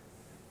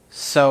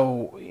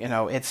 So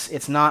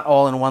it's not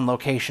all in one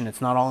location, it's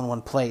not all in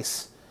one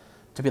place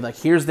to be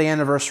here's the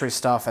anniversary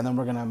stuff and then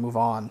we're gonna move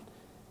on.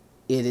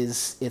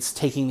 It's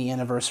taking the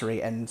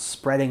anniversary and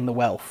spreading the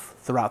wealth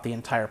throughout the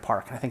entire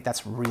park, and I think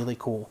that's really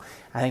cool.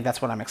 I think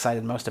that's what I'm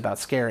excited most about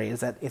Scary,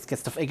 is that it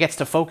gets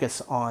to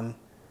focus on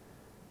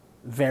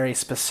very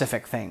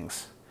specific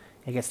things.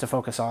 It gets to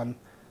focus on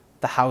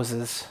the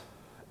houses,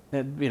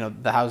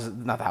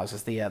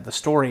 the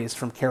stories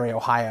from Cary,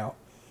 Ohio.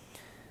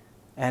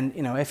 And,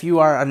 if you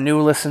are a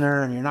new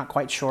listener and you're not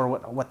quite sure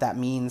what that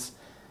means,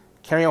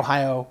 Cary,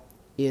 Ohio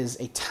is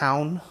a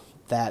town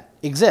that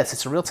exists.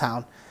 It's a real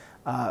town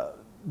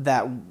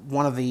that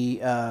one of the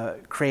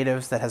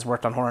creatives that has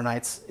worked on Horror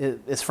Nights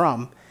is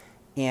from.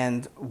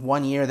 And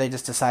one year they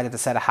just decided to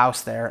set a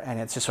house there,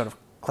 and it's just sort of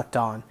clicked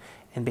on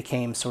and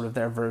became sort of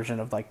their version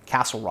of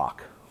Castle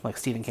Rock, like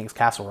Stephen King's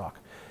Castle Rock.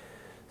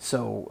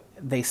 So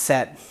they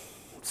set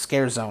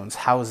scare zones,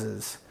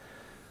 houses,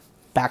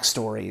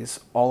 backstories,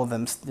 all of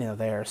them,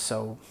 there.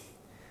 So,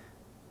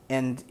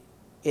 and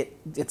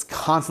it's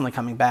constantly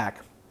coming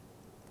back.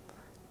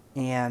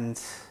 And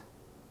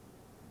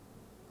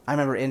I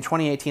remember in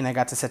 2018, I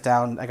got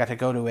to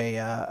go to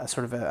a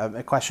sort of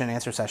a question and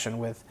answer session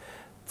with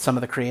some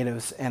of the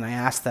creatives, and I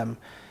asked them,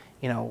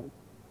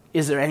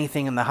 is there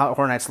anything in the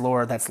Horror Nights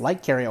lore that's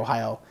like Cary,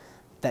 Ohio,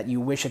 that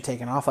you wish had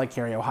taken off like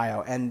Cary,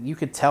 Ohio? And you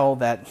could tell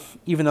that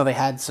even though they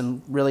had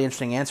some really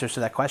interesting answers to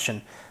that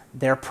question,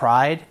 their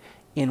pride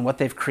in what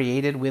they've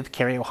created with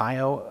Cary,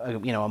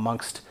 Ohio,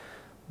 amongst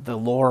the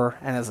lore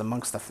and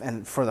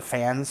and for the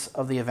fans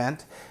of the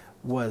event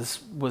was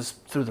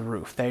through the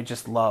roof. They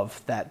just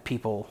love that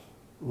people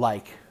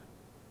like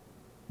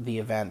the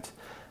event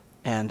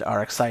and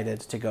are excited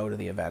to go to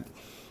the event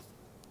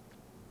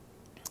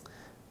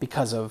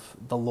because of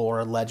the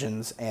lore,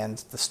 legends, and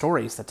the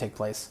stories that take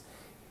place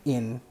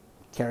in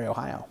Cary,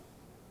 Ohio.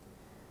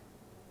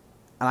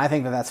 And I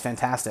think that that's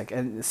fantastic.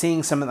 And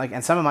seeing some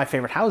of my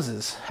favorite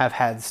houses have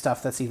had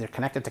stuff that's either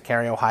connected to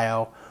Cary,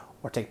 Ohio,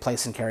 or take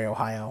place in Cary,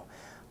 Ohio.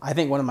 I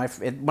think one of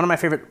my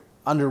favorite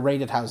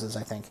underrated houses,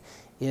 I think,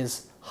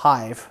 is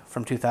Hive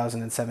from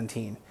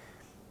 2017.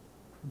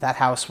 That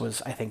house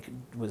was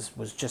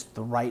just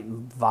the right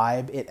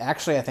vibe. It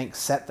actually, I think,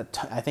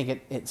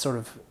 it sort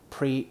of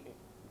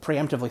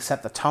preemptively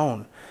set the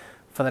tone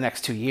for the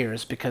next 2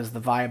 years, because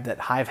the vibe that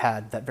Hive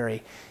had, that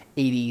very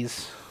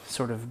 80s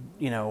sort of,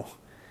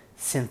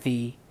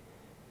 synthy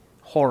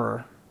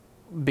horror,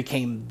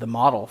 became the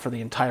model for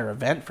the entire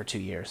event for 2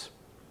 years.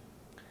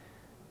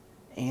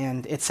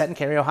 And it's set in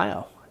Cary,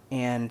 Ohio.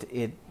 And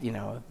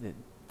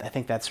I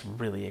think that's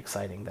really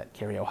exciting that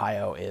Cary,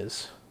 Ohio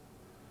is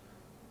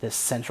this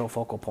central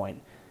focal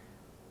point.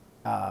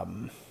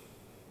 And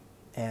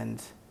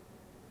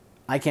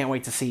I can't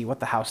wait to see what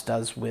the house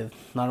does with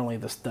not only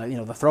the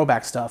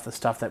throwback stuff, the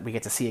stuff that we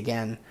get to see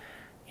again,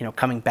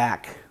 coming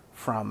back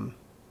from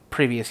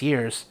previous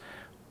years,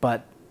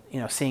 but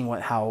seeing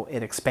how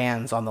it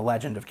expands on the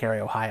legend of Cary,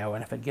 Ohio,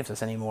 and if it gives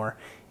us any more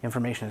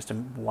information as to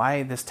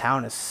why this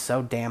town is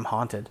so damn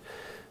haunted.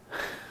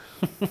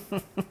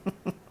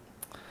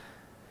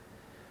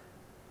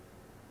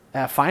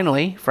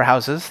 Finally, for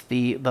houses,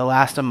 the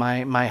last of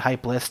my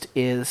hype list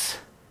is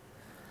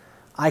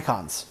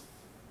Icons.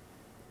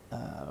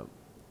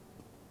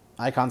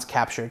 Icons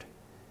Captured.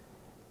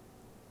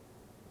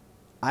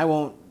 I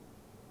won't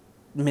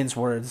mince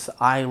words.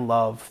 I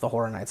love the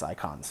Horror Nights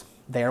Icons.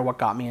 They are what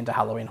got me into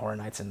Halloween Horror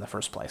Nights in the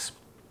first place.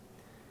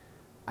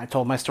 I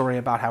told my story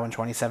about how in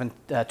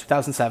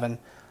 2007,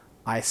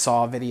 I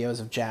saw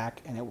videos of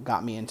Jack, and it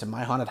got me into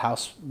my haunted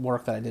house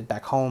work that I did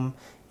back home.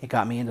 It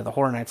got me into the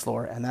Horror Nights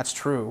lore, and that's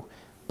true.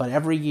 But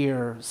every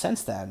year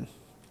since then,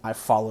 I've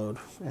followed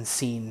and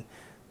seen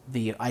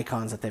the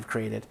icons that they've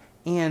created.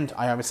 And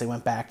I obviously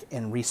went back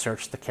and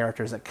researched the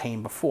characters that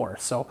came before.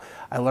 So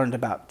I learned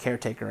about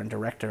caretaker and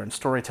director and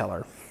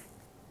storyteller,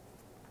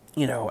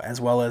 as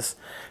well as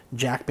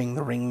Jack being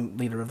the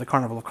ringleader of the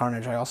Carnival of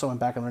Carnage. I also went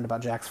back and learned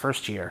about Jack's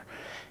first year,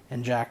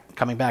 and Jack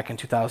coming back in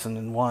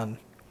 2001.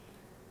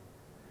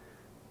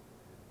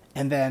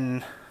 And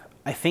then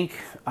I think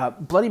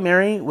Bloody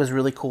Mary was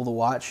really cool to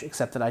watch,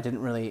 except that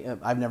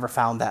I've never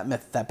found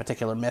that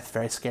particular myth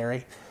very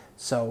scary.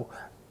 So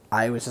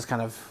I was just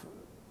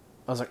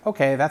I was like,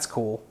 okay, that's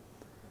cool.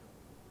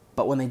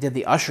 But when they did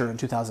the Usher in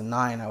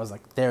 2009, I was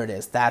like, there it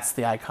is. That's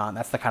the icon.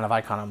 That's the kind of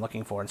icon I'm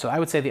looking for. And so I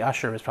would say the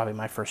Usher is probably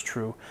my first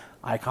true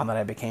icon that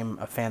I became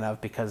a fan of,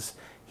 because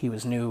he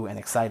was new and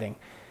exciting.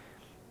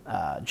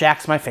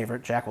 Jack's my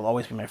favorite. Jack will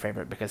always be my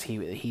favorite because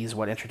he's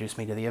what introduced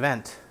me to the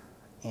event.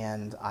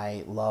 And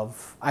I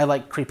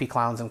like creepy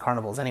clowns and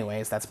carnivals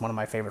anyways. That's one of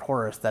my favorite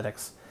horror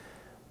aesthetics.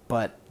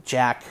 But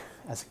Jack,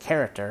 as a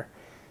character,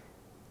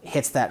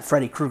 hits that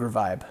Freddy Krueger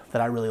vibe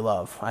that I really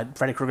love.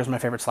 Freddy Krueger's my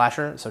favorite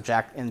slasher, so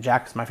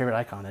Jack's my favorite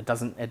icon.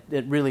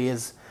 It really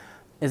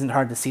isn't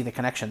hard to see the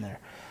connection there.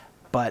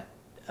 But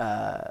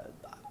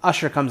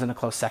Usher comes in a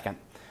close second.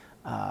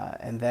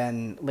 And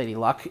then Lady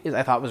Luck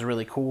I thought was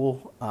really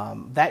cool.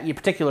 That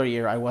particular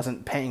year, I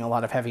wasn't paying a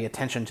lot of heavy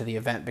attention to the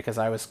event because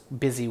I was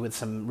busy with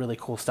some really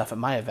cool stuff at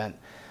my event.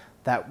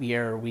 That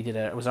year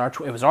it was our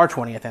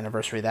 20th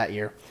anniversary that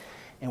year,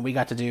 and we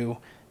got to do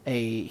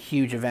a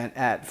huge event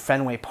at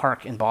Fenway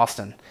Park in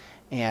Boston,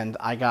 and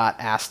I got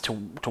asked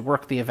to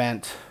work the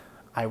event.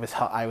 I was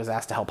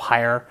asked to help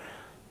hire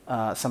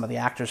some of the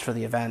actors for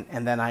the event,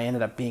 and then I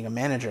ended up being a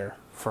manager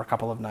for a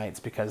couple of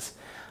nights because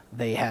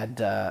they had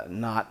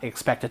not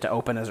expected to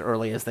open as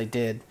early as they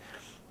did,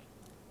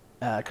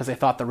 because they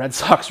thought the Red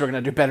Sox were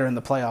going to do better in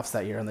the playoffs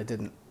that year, and they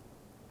didn't.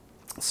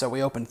 So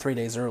we opened 3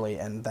 days early,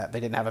 and that they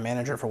didn't have a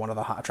manager for one of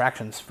the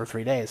attractions for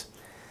 3 days.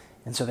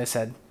 And so they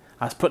said,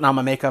 I was putting on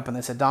my makeup, and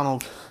they said,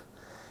 Donald,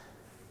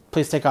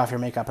 please take off your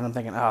makeup. And I'm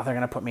thinking, oh, they're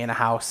going to put me in a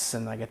house,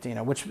 and I get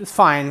to, which is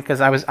fine, because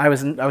I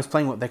was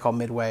playing what they call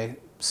Midway,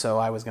 so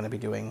I was going to be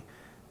doing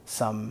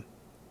some,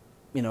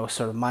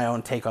 sort of my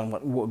own take on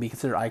what would be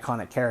considered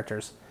iconic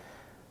characters.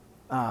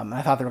 And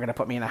I thought they were going to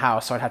put me in a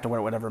house, so I'd have to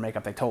wear whatever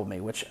makeup they told me,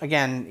 which,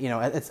 again,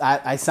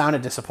 I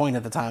sounded disappointed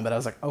at the time, but I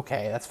was like,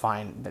 okay, that's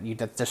fine.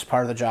 That's just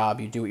part of the job.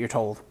 You do what you're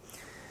told.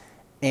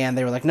 And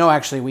they were like, no,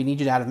 actually, we need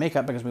you to have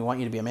makeup because we want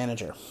you to be a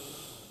manager.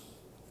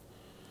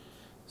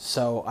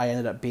 So I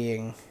ended up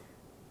being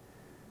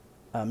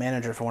a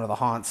manager for one of the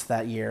haunts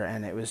that year,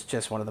 and it was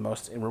just one of the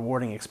most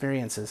rewarding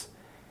experiences.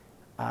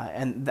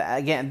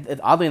 Again,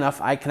 oddly enough,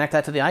 I connect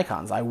that to the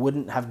icons. I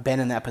wouldn't have been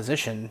in that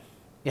position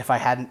if I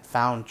hadn't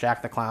found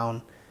Jack the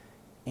Clown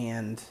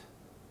and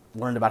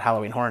learned about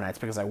Halloween Horror Nights,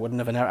 because I would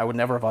never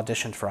have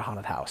auditioned for a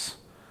haunted house.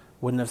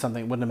 Wouldn't have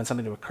been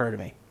something to occur to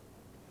me.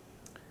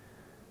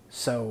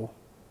 So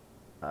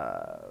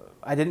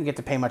I didn't get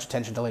to pay much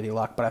attention to Lady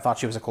Luck, but I thought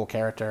she was a cool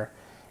character.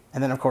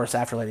 And then, of course,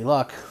 after Lady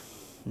Luck,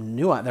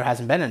 there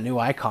hasn't been a new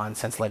icon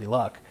since Lady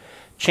Luck.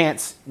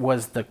 Chance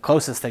was the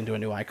closest thing to a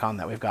new icon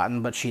that we've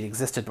gotten, but she'd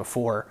existed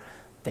before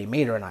they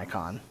made her an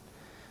icon.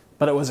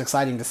 But it was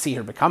exciting to see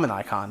her become an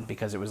icon,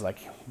 because it was like,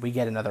 we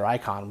get another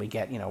icon. We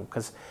get,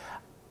 because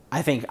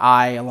I think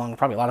along with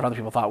probably a lot of other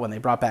people, thought when they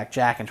brought back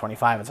Jack in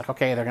 25, it's like,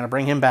 okay, they're going to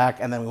bring him back,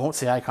 and then we won't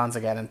see icons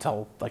again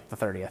until like the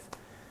 30th.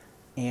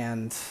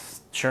 And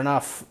sure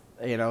enough,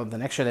 the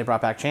next year they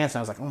brought back Chance, and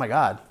I was like, oh my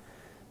God,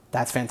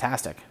 that's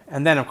fantastic.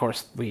 And then, of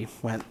course, we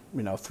went,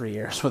 3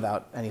 years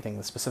without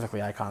anything specifically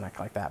iconic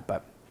like that.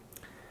 But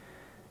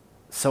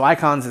so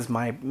Icons is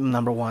my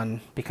number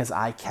one, because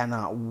I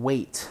cannot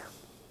wait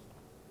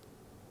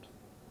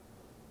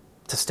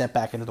to step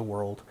back into the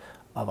world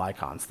of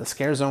Icons. The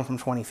Scare Zone from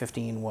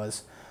 2015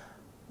 was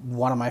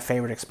one of my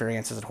favorite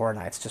experiences at Horror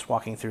Nights, just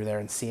walking through there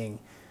and seeing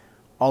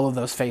all of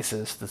those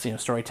faces, the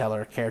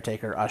storyteller,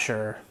 caretaker,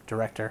 usher,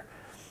 director.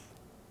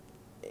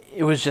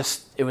 It was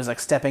like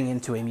stepping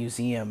into a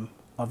museum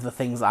of the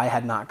things I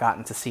had not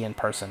gotten to see in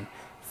person,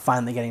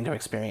 finally getting to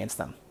experience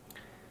them.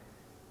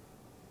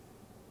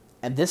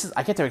 And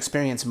I get to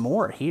experience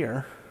more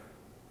here,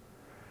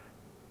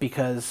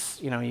 because,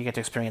 you get to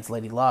experience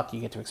Lady Luck,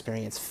 you get to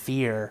experience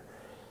Fear,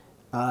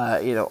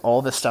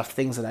 all this stuff,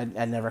 things that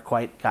I'd never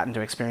quite gotten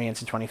to experience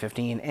in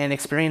 2015, and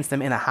experience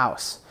them in a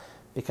house.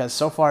 Because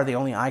so far, the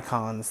only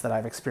icons that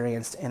I've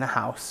experienced in a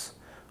house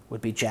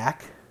would be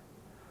Jack,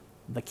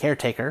 the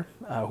caretaker,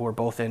 who are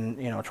both in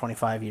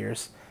 25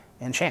 years,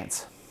 and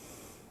Chance.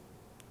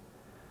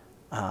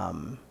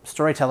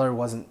 Storyteller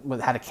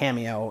had a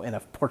cameo in a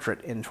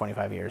portrait in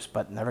 25 years,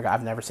 but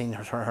I've never seen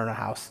her in a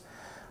house.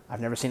 I've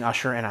never seen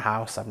Usher in a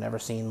house. I've never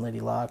seen Lady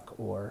Luck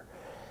or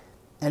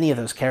any of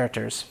those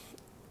characters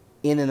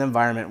in an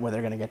environment where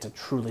they're going to get to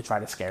truly try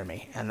to scare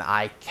me, and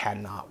I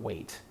cannot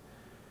wait.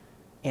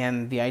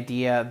 And the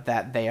idea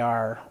that they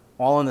are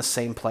all in the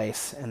same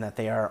place and that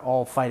they are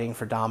all fighting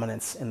for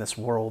dominance in this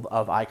world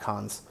of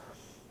icons,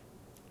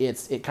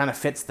 it kind of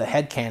fits the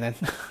headcanon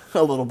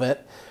a little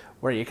bit,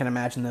 where you can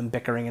imagine them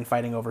bickering and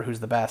fighting over who's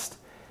the best.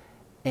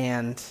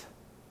 And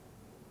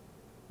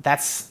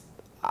that's...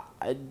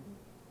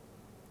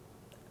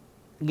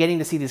 getting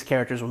to see these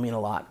characters will mean a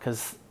lot,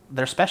 because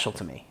they're special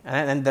to me.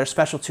 And they're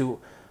special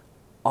to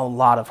a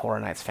lot of Horror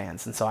Nights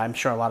fans. And so I'm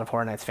sure a lot of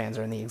Horror Nights fans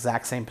are in the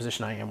exact same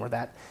position I am, where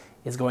that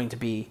is going to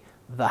be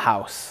the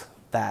house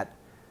that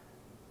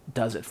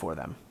does it for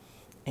them.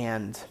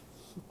 And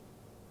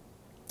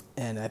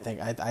I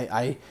think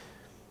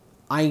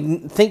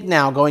I think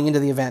now, going into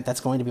the event,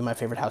 that's going to be my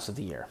favorite house of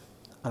the year.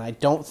 And I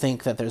don't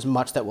think that there's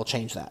much that will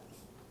change that.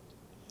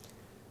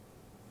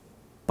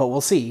 But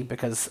we'll see,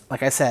 because,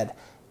 like I said,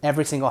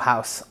 every single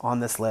house on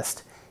this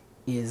list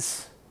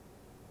is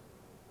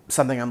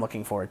something I'm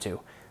looking forward to.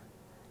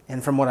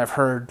 And from what I've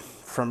heard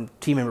from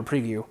Team Member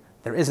Preview,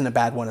 there isn't a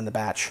bad one in the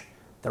batch.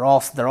 They all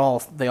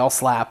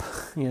slap,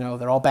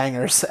 they're all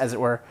bangers, as it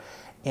were.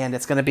 And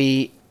it's going to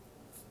be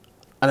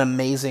an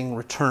amazing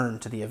return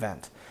to the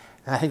event.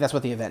 And I think that's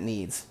what the event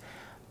needs.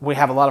 We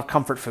have a lot of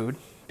comfort food,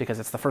 because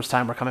it's the first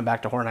time we're coming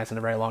back to Horror Nights in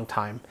a very long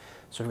time.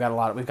 So we've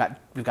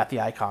got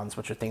the icons,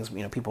 which are things,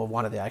 people have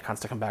wanted the icons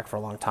to come back for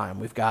a long time.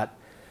 We've got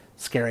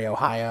Scary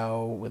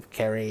Ohio with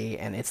Carrie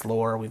and its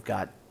lore. We've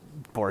got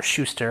Boris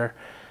Schuster,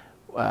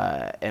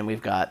 and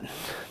we've got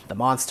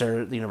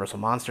the Universal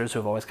Monsters, who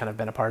have always kind of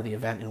been a part of the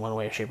event in one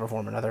way, shape, or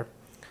form or another.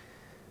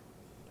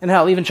 And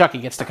hell, even Chucky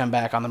gets to come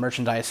back on the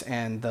merchandise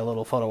and the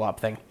little photo op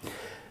thing.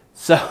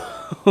 So,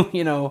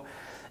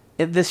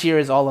 this year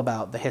is all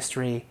about the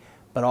history,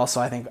 but also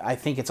I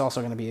think it's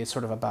also going to be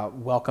sort of about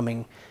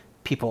welcoming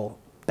people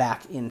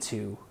back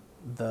into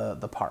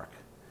the park.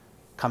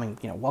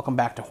 Welcome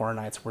back to Horror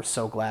Nights. We're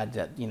so glad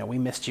that we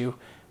missed you.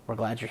 We're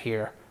glad you're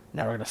here.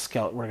 Now we're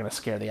gonna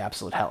scare the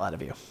absolute hell out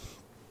of you.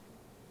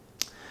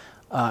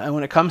 And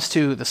when it comes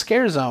to the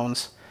scare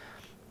zones,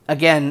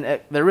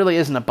 again, there really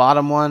isn't a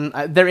bottom one.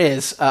 There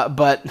is,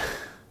 but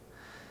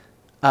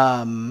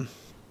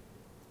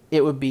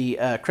it would be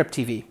Crypt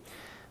TV.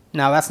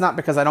 Now, that's not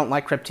because I don't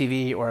like Crypt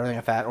TV or anything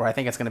like that, or I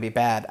think it's going to be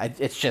bad.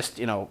 It's just,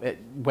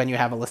 when you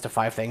have a list of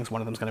 5 things,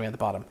 one of them is going to be at the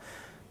bottom.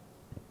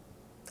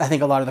 I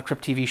think a lot of the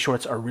Crypt TV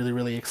shorts are really,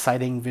 really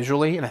exciting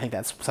visually, and I think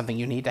that's something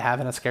you need to have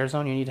in a scare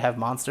zone. You need to have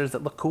monsters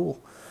that look cool.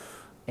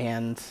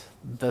 And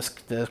the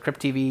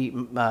Crypt TV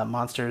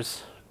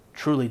monsters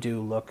truly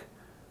do look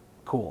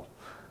cool.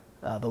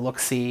 The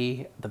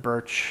Look-See, the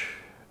Birch,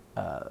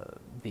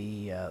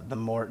 the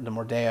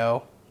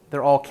Mordeo,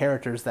 they're all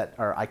characters that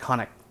are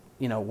iconic.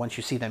 Once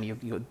you see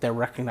them, they're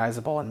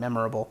recognizable and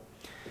memorable.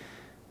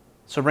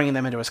 So bringing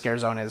them into a scare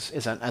zone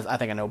is I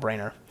think, a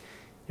no-brainer.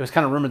 It was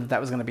kind of rumored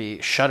that was going to be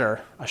a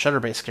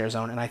Shudder-based scare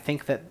zone, and I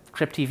think that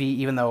Crypt TV,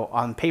 even though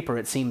on paper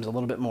it seems a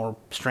little bit more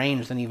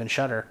strange than even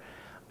Shudder,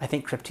 I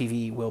think Crypt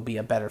TV will be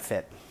a better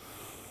fit,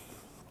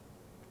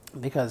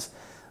 because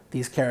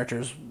these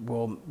characters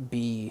will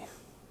be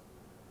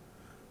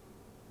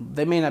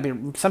they may not be,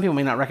 some people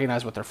may not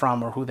recognize what they're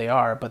from or who they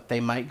are, but they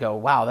might go,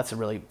 wow, that's a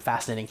really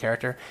fascinating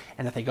character.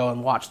 And if they go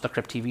and watch the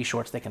Crypt TV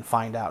shorts, they can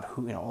find out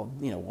who,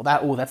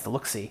 well, that's the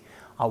Look-See.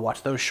 I'll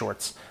watch those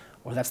shorts.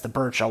 Or that's the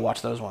Birch, I'll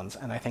watch those ones.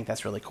 And I think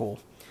that's really cool.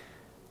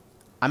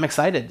 I'm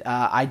excited.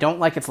 I don't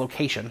like its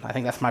location. I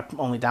think that's my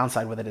only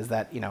downside with it, is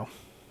that,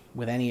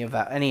 with any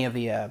of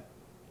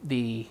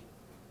the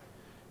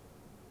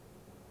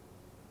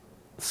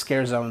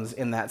scare zones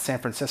in that San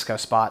Francisco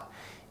spot,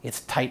 it's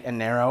tight and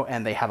narrow,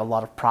 and they have a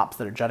lot of props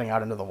that are jutting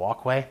out into the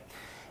walkway.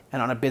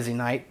 And on a busy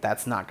night,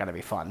 that's not going to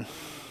be fun.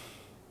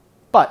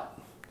 But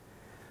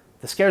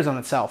the scare zone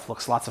itself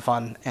looks lots of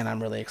fun, and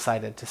I'm really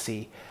excited to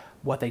see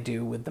what they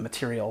do with the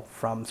material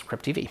from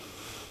Crypt TV.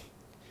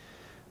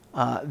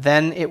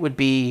 Then it would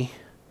be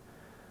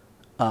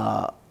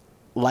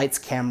Lights,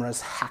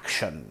 Cameras,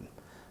 Haction.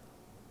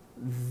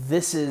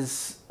 This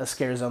is a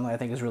scare zone that I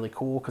think is really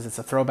cool because it's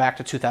a throwback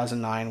to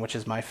 2009, which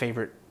is my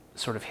favorite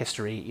sort of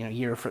history,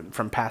 year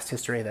from past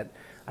history that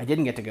I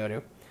didn't get to go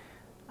to.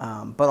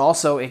 But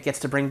also it gets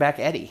to bring back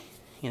Eddie.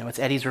 It's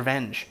Eddie's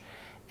revenge.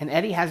 And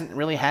Eddie hasn't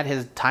really had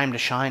his time to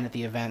shine at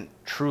the event,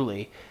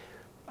 truly.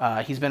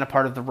 He's been a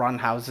part of the run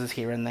houses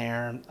here and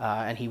there,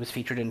 and he was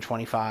featured in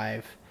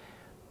 25.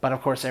 But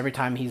of course, every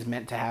time he's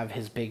meant to have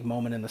his big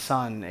moment in the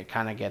sun, it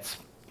kind of gets,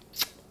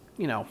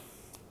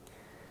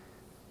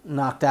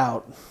 knocked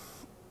out.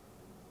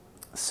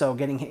 So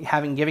giving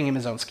him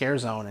his own scare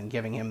zone and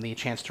giving him the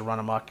chance to run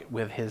amok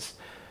with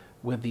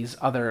these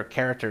other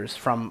characters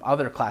from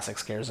other classic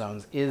scare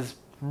zones is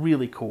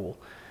really cool.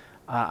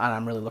 And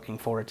I'm really looking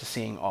forward to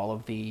seeing all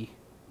of the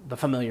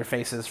familiar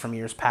faces from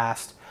years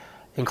past,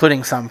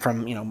 including some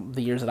from,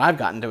 the years that I've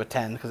gotten to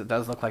attend, because it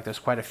does look like there's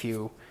quite a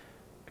few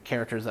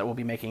characters that will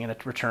be making a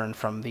return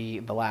from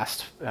the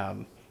last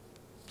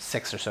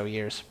 6 or so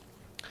years,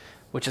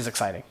 which is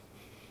exciting.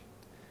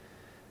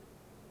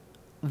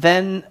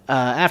 Then,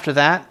 after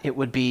that, it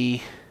would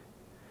be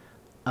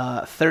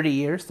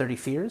 30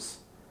 Fears.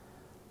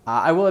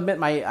 I will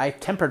admit I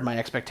tempered my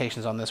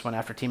expectations on this one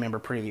after Team Member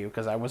Preview,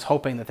 because I was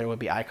hoping that there would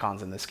be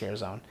icons in this scare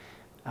zone,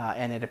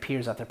 and it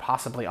appears that there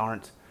possibly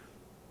aren't.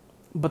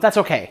 But that's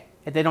okay.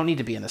 They don't need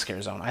to be in the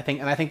scare zone. I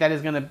think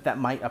that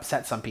might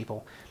upset some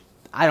people.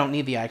 I don't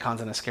need the icons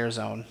in a scare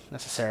zone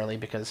necessarily,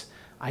 because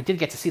I did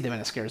get to see them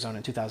in a scare zone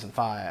in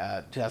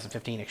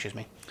 2015, excuse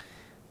me.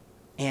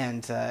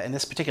 And in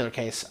this particular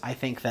case, I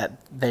think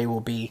that they will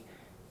be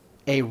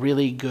it'll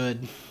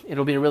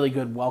be a really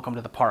good welcome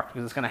to the park,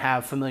 because it's going to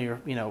have familiar,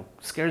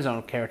 scare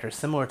zone characters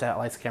similar to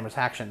Lights, Cameras,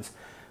 Actions,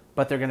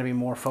 but they're going to be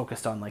more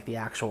focused on the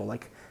actual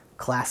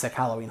classic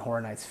Halloween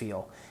Horror Nights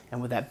feel.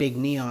 And with that big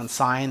neon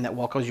sign that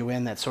welcomes you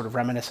in, that's sort of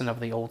reminiscent of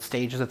the old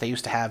stages that they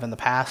used to have in the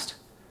past.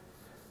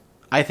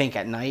 I think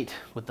at night,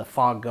 with the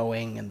fog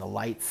going and the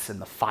lights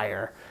and the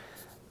fire,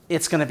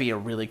 it's going to be a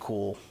really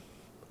cool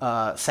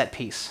set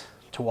piece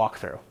to walk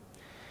through.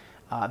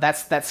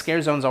 That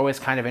scare zone's always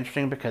kind of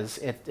interesting, because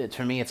it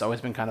for me, it's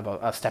always been kind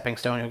of a stepping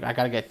stone. I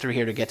got to get through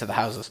here to get to the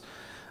houses.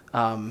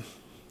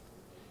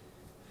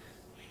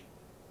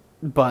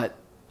 But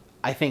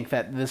I think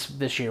that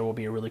this year will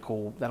be a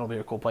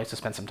cool place to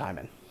spend some time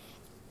in.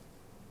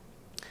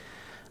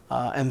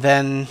 And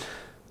then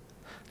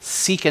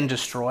Seek and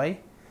Destroy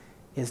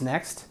is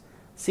next.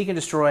 Seek and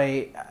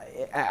Destroy,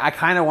 I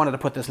kind of wanted to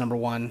put this number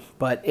 1,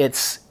 but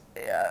it's...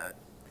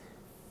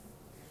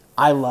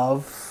 I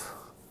love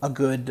a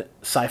good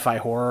sci-fi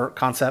horror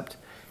concept,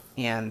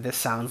 and this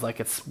sounds like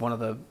it's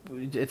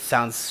it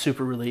sounds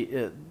super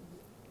really...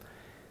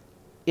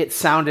 It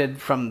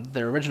sounded, from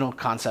the original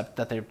concept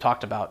that they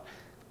talked about,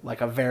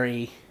 like a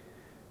very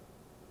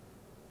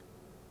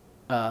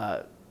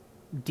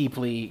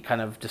deeply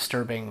kind of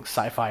disturbing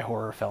sci-fi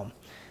horror film.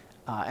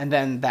 And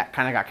then that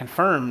kind of got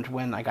confirmed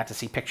when I got to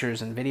see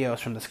pictures and videos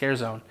from the scare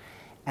zone,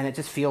 and it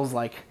just feels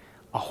like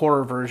a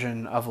horror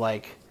version of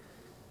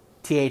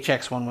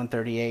THX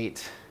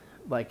 1138,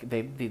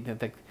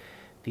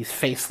 these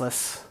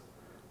faceless,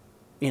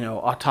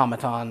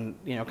 automaton,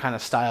 kind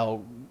of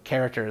style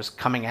characters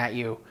coming at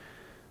you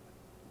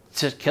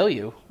to kill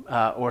you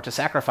or to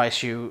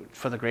sacrifice you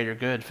for the greater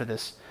good for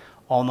this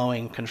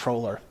all-knowing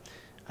controller.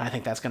 And I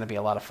think that's going to be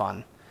a lot of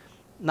fun.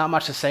 Not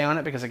much to say on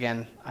it, because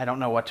again, I don't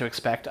know what to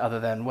expect other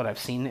than what I've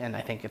seen, and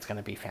I think it's going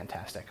to be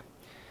fantastic.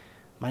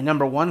 My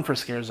number 1 for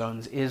scare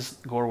zones is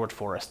Gorewood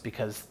Forest,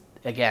 because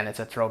again, it's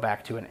a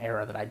throwback to an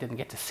era that I didn't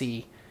get to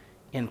see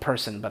in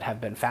person, but have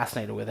been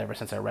fascinated with ever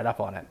since I read up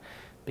on it.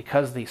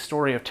 Because the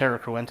story of Terra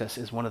Cruentus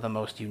is one of the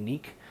most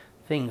unique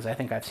things I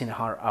think I've seen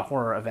a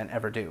horror event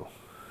ever do.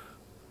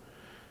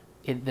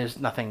 I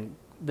don't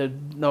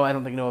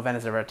think no event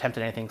has ever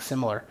attempted anything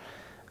similar,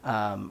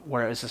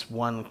 where it was this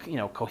one,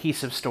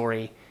 cohesive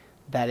story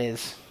that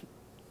is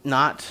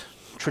not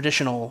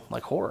traditional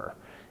horror.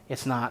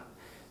 It's not,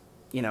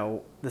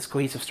 this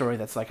cohesive story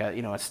that's like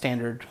a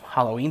standard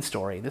Halloween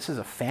story. This is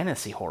a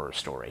fantasy horror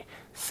story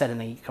set in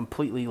a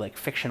completely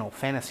fictional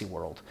fantasy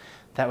world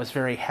that was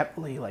very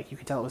heavily, you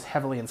could tell it was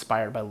heavily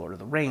inspired by Lord of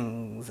the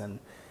Rings and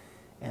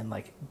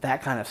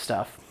that kind of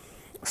stuff.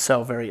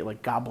 So very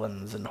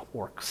goblins and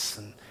orcs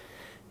and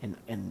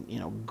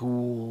and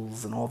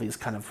ghouls and all these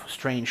kind of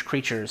strange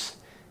creatures,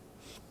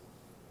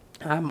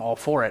 I'm all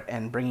for it.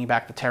 And bringing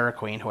back the Terror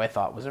Queen, who I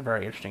thought was a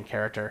very interesting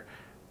character,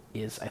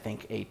 is, I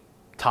think, a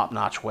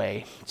top-notch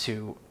way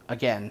to,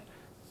 again,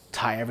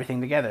 tie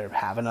everything together.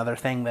 Have another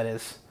thing that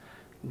is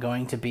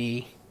going to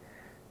be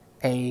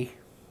a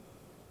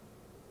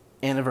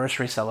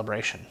anniversary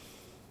celebration.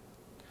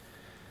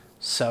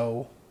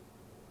 So,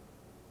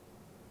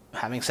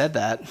 having said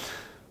that,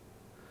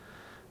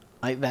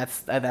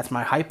 that's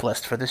my hype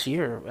list for this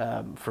year,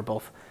 for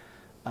both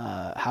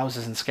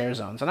houses and scare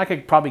zones. And I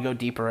could probably go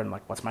deeper and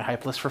like, what's my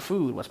hype list for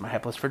food? What's my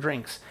hype list for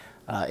drinks?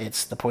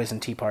 It's the Poison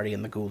Tea Party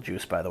and the Ghoul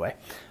Juice, by the way.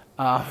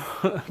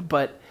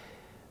 But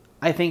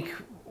I think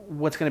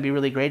what's going to be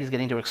really great is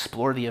getting to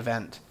explore the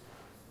event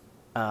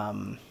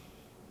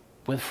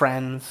with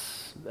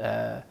friends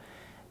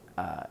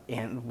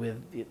and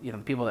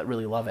with people that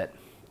really love it.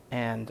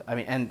 And I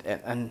mean,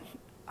 and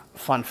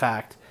fun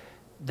fact,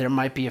 there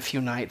might be a few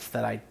nights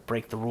that I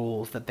break the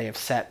rules that they have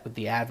set with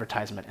the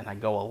advertisement and I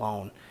go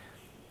alone.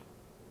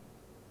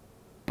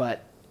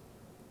 But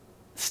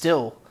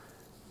still,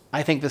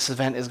 I think this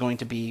event is going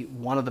to be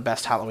one of the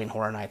best Halloween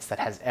Horror Nights that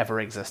has ever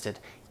existed,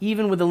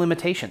 even with the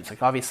limitations.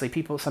 Like, obviously,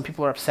 some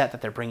people are upset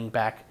that they're bringing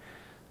back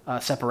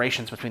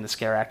separations between the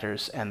scare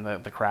actors and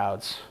the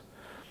crowds.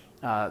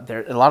 In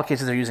a lot of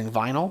cases, they're using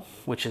vinyl,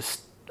 which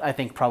is, I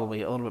think,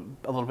 probably a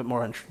little bit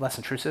more less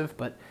intrusive,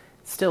 but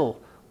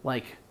still,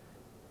 like,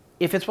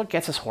 if it's what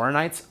gets us Horror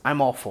Nights,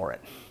 I'm all for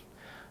it.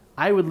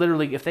 I would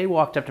literally, if they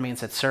walked up to me and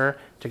said, "Sir,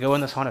 to go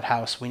in this haunted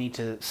house, we need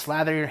to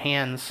slather your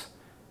hands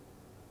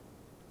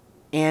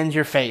and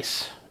your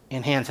face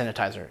in hand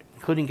sanitizer,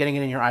 including getting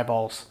it in your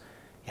eyeballs.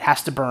 It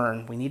has to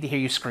burn. We need to hear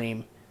you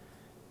scream.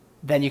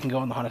 Then you can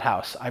go in the haunted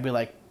house." I'd be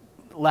like,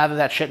 lather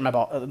that shit in my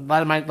ball.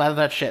 Lather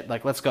that shit.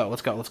 Like, let's go.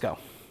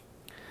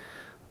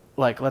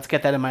 Like, let's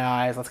get that in my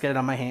eyes. Let's get it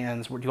on my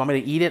hands. Do you want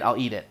me to eat it? I'll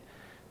eat it.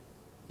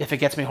 If it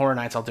gets me Horror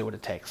Nights, I'll do what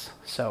it takes.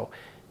 So,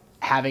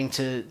 having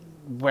to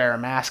wear a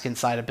mask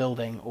inside a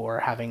building, or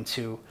having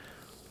to,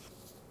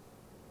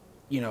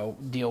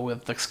 deal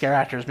with the scare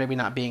actors maybe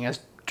not being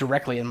as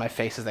directly in my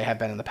face as they have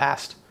been in the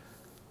past,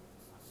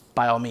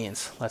 by all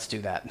means, let's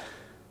do that.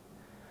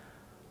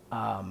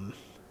 I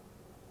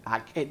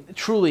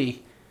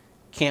truly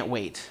can't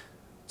wait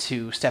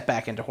to step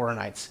back into Horror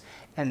Nights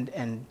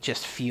and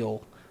just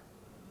feel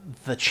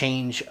the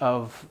change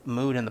of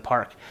mood in the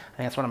park. I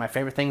think that's one of my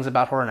favorite things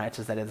about Horror Nights,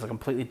 is that it's a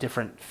completely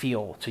different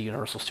feel to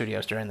Universal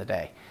Studios during the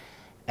day.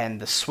 And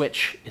the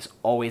switch is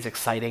always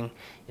exciting.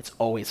 It's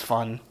always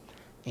fun.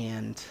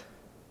 And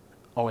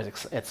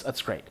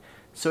it's great.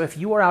 So if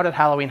you are out at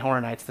Halloween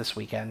Horror Nights this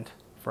weekend,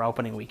 for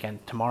opening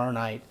weekend, tomorrow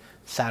night,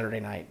 Saturday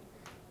night,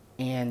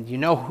 and you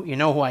know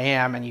who I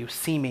am, and you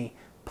see me,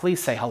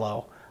 please say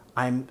hello.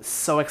 I'm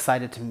so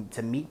excited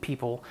to meet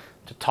people,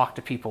 to talk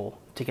to people,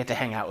 to get to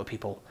hang out with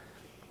people.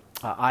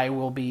 I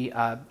will be,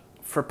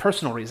 for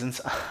personal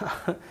reasons,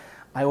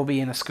 I will be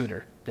in a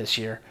scooter this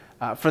year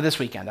for this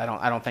weekend.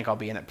 I don't think I'll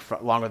be in it for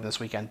longer than this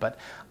weekend, but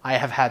I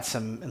have had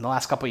in the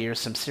last couple of years,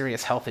 some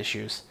serious health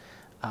issues.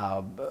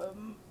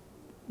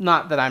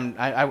 Not that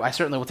I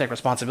certainly will take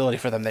responsibility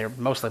for them. They're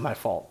mostly my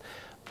fault.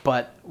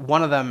 But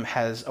one of them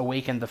has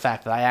awakened the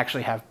fact that I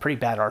actually have pretty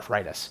bad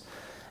arthritis.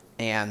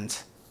 And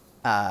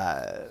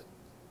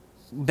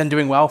been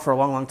doing well for a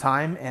long, long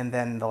time. And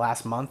then the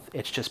last month,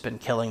 it's just been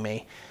killing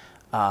me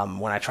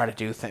when I try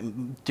to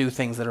do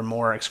things that are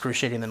more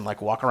excruciating than,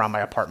 like, walk around my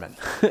apartment.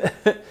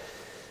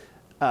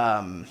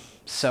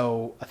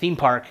 So a theme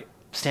park,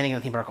 standing in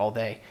a theme park all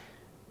day,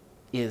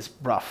 is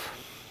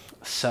rough.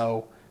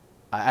 So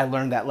I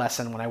learned that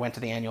lesson when I went to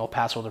the annual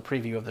pass holder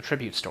preview of the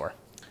Tribute store.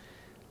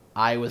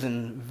 I was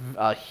in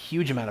a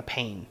huge amount of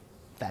pain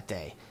that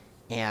day.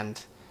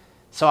 And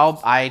so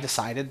I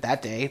decided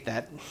that day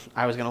that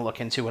I was going to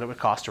look into what it would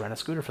cost to rent a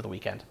scooter for the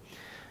weekend.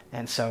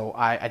 And so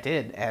I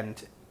did.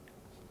 And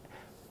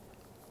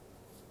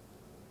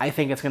I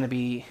think it's going to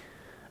be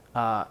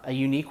a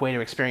unique way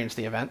to experience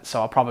the event. So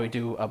I'll probably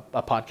do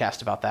a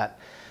podcast about that.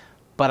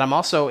 But I'm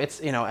also,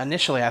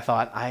 initially I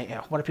thought,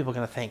 what are people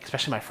going to think?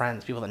 Especially my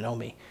friends, people that know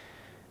me.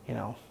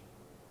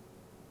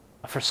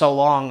 For so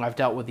long I've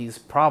dealt with these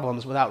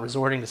problems without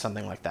resorting to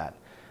something like that.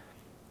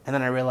 And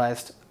then I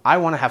realized I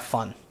want to have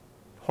fun.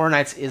 Horror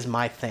Nights is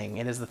my thing.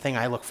 It is the thing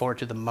I look forward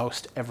to the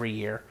most every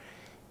year.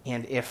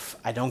 And if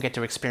I don't get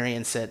to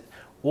experience it,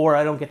 or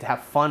I don't get to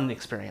have fun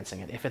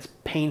experiencing it, if it's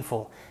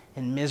painful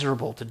and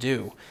miserable to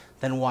do,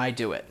 then why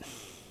do it?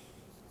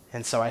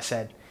 And so I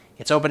said,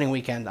 it's opening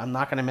weekend. I'm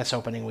not going to miss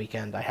opening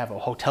weekend. I have a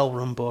hotel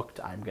room booked.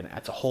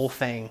 It's a whole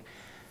thing.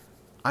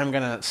 I'm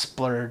going to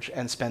splurge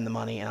and spend the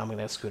money, and I'm going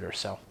to get a scooter.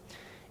 So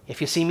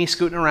if you see me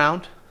scooting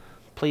around,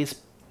 please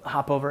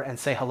hop over and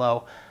say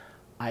hello.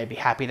 I'd be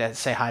happy to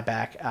say hi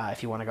back.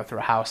 If you want to go through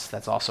a house,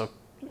 that's also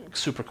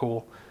super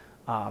cool.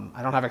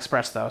 I don't have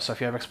Express, though, so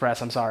if you have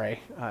Express, I'm sorry.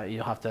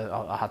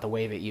 I'll have to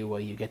wave at you while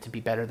you get to be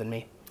better than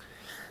me.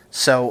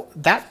 So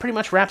that pretty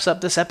much wraps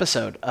up this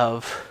episode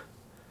of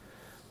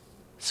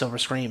Silver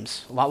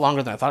Screams. A lot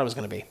longer than I thought it was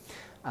going to be.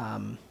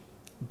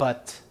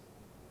 But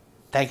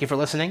thank you for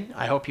listening.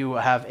 I hope you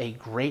have a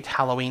great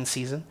Halloween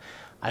season.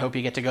 I hope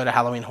you get to go to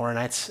Halloween Horror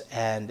Nights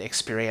and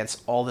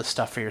experience all this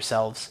stuff for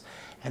yourselves.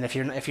 And if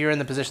you're in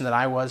the position that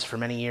I was for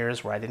many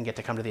years, where I didn't get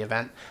to come to the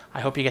event,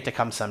 I hope you get to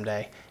come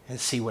someday and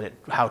see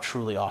how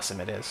truly awesome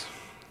it is.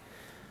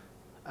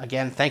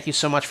 Again, thank you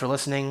so much for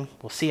listening.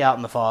 We'll see you out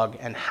in the fog,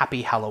 and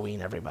happy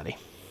Halloween, everybody.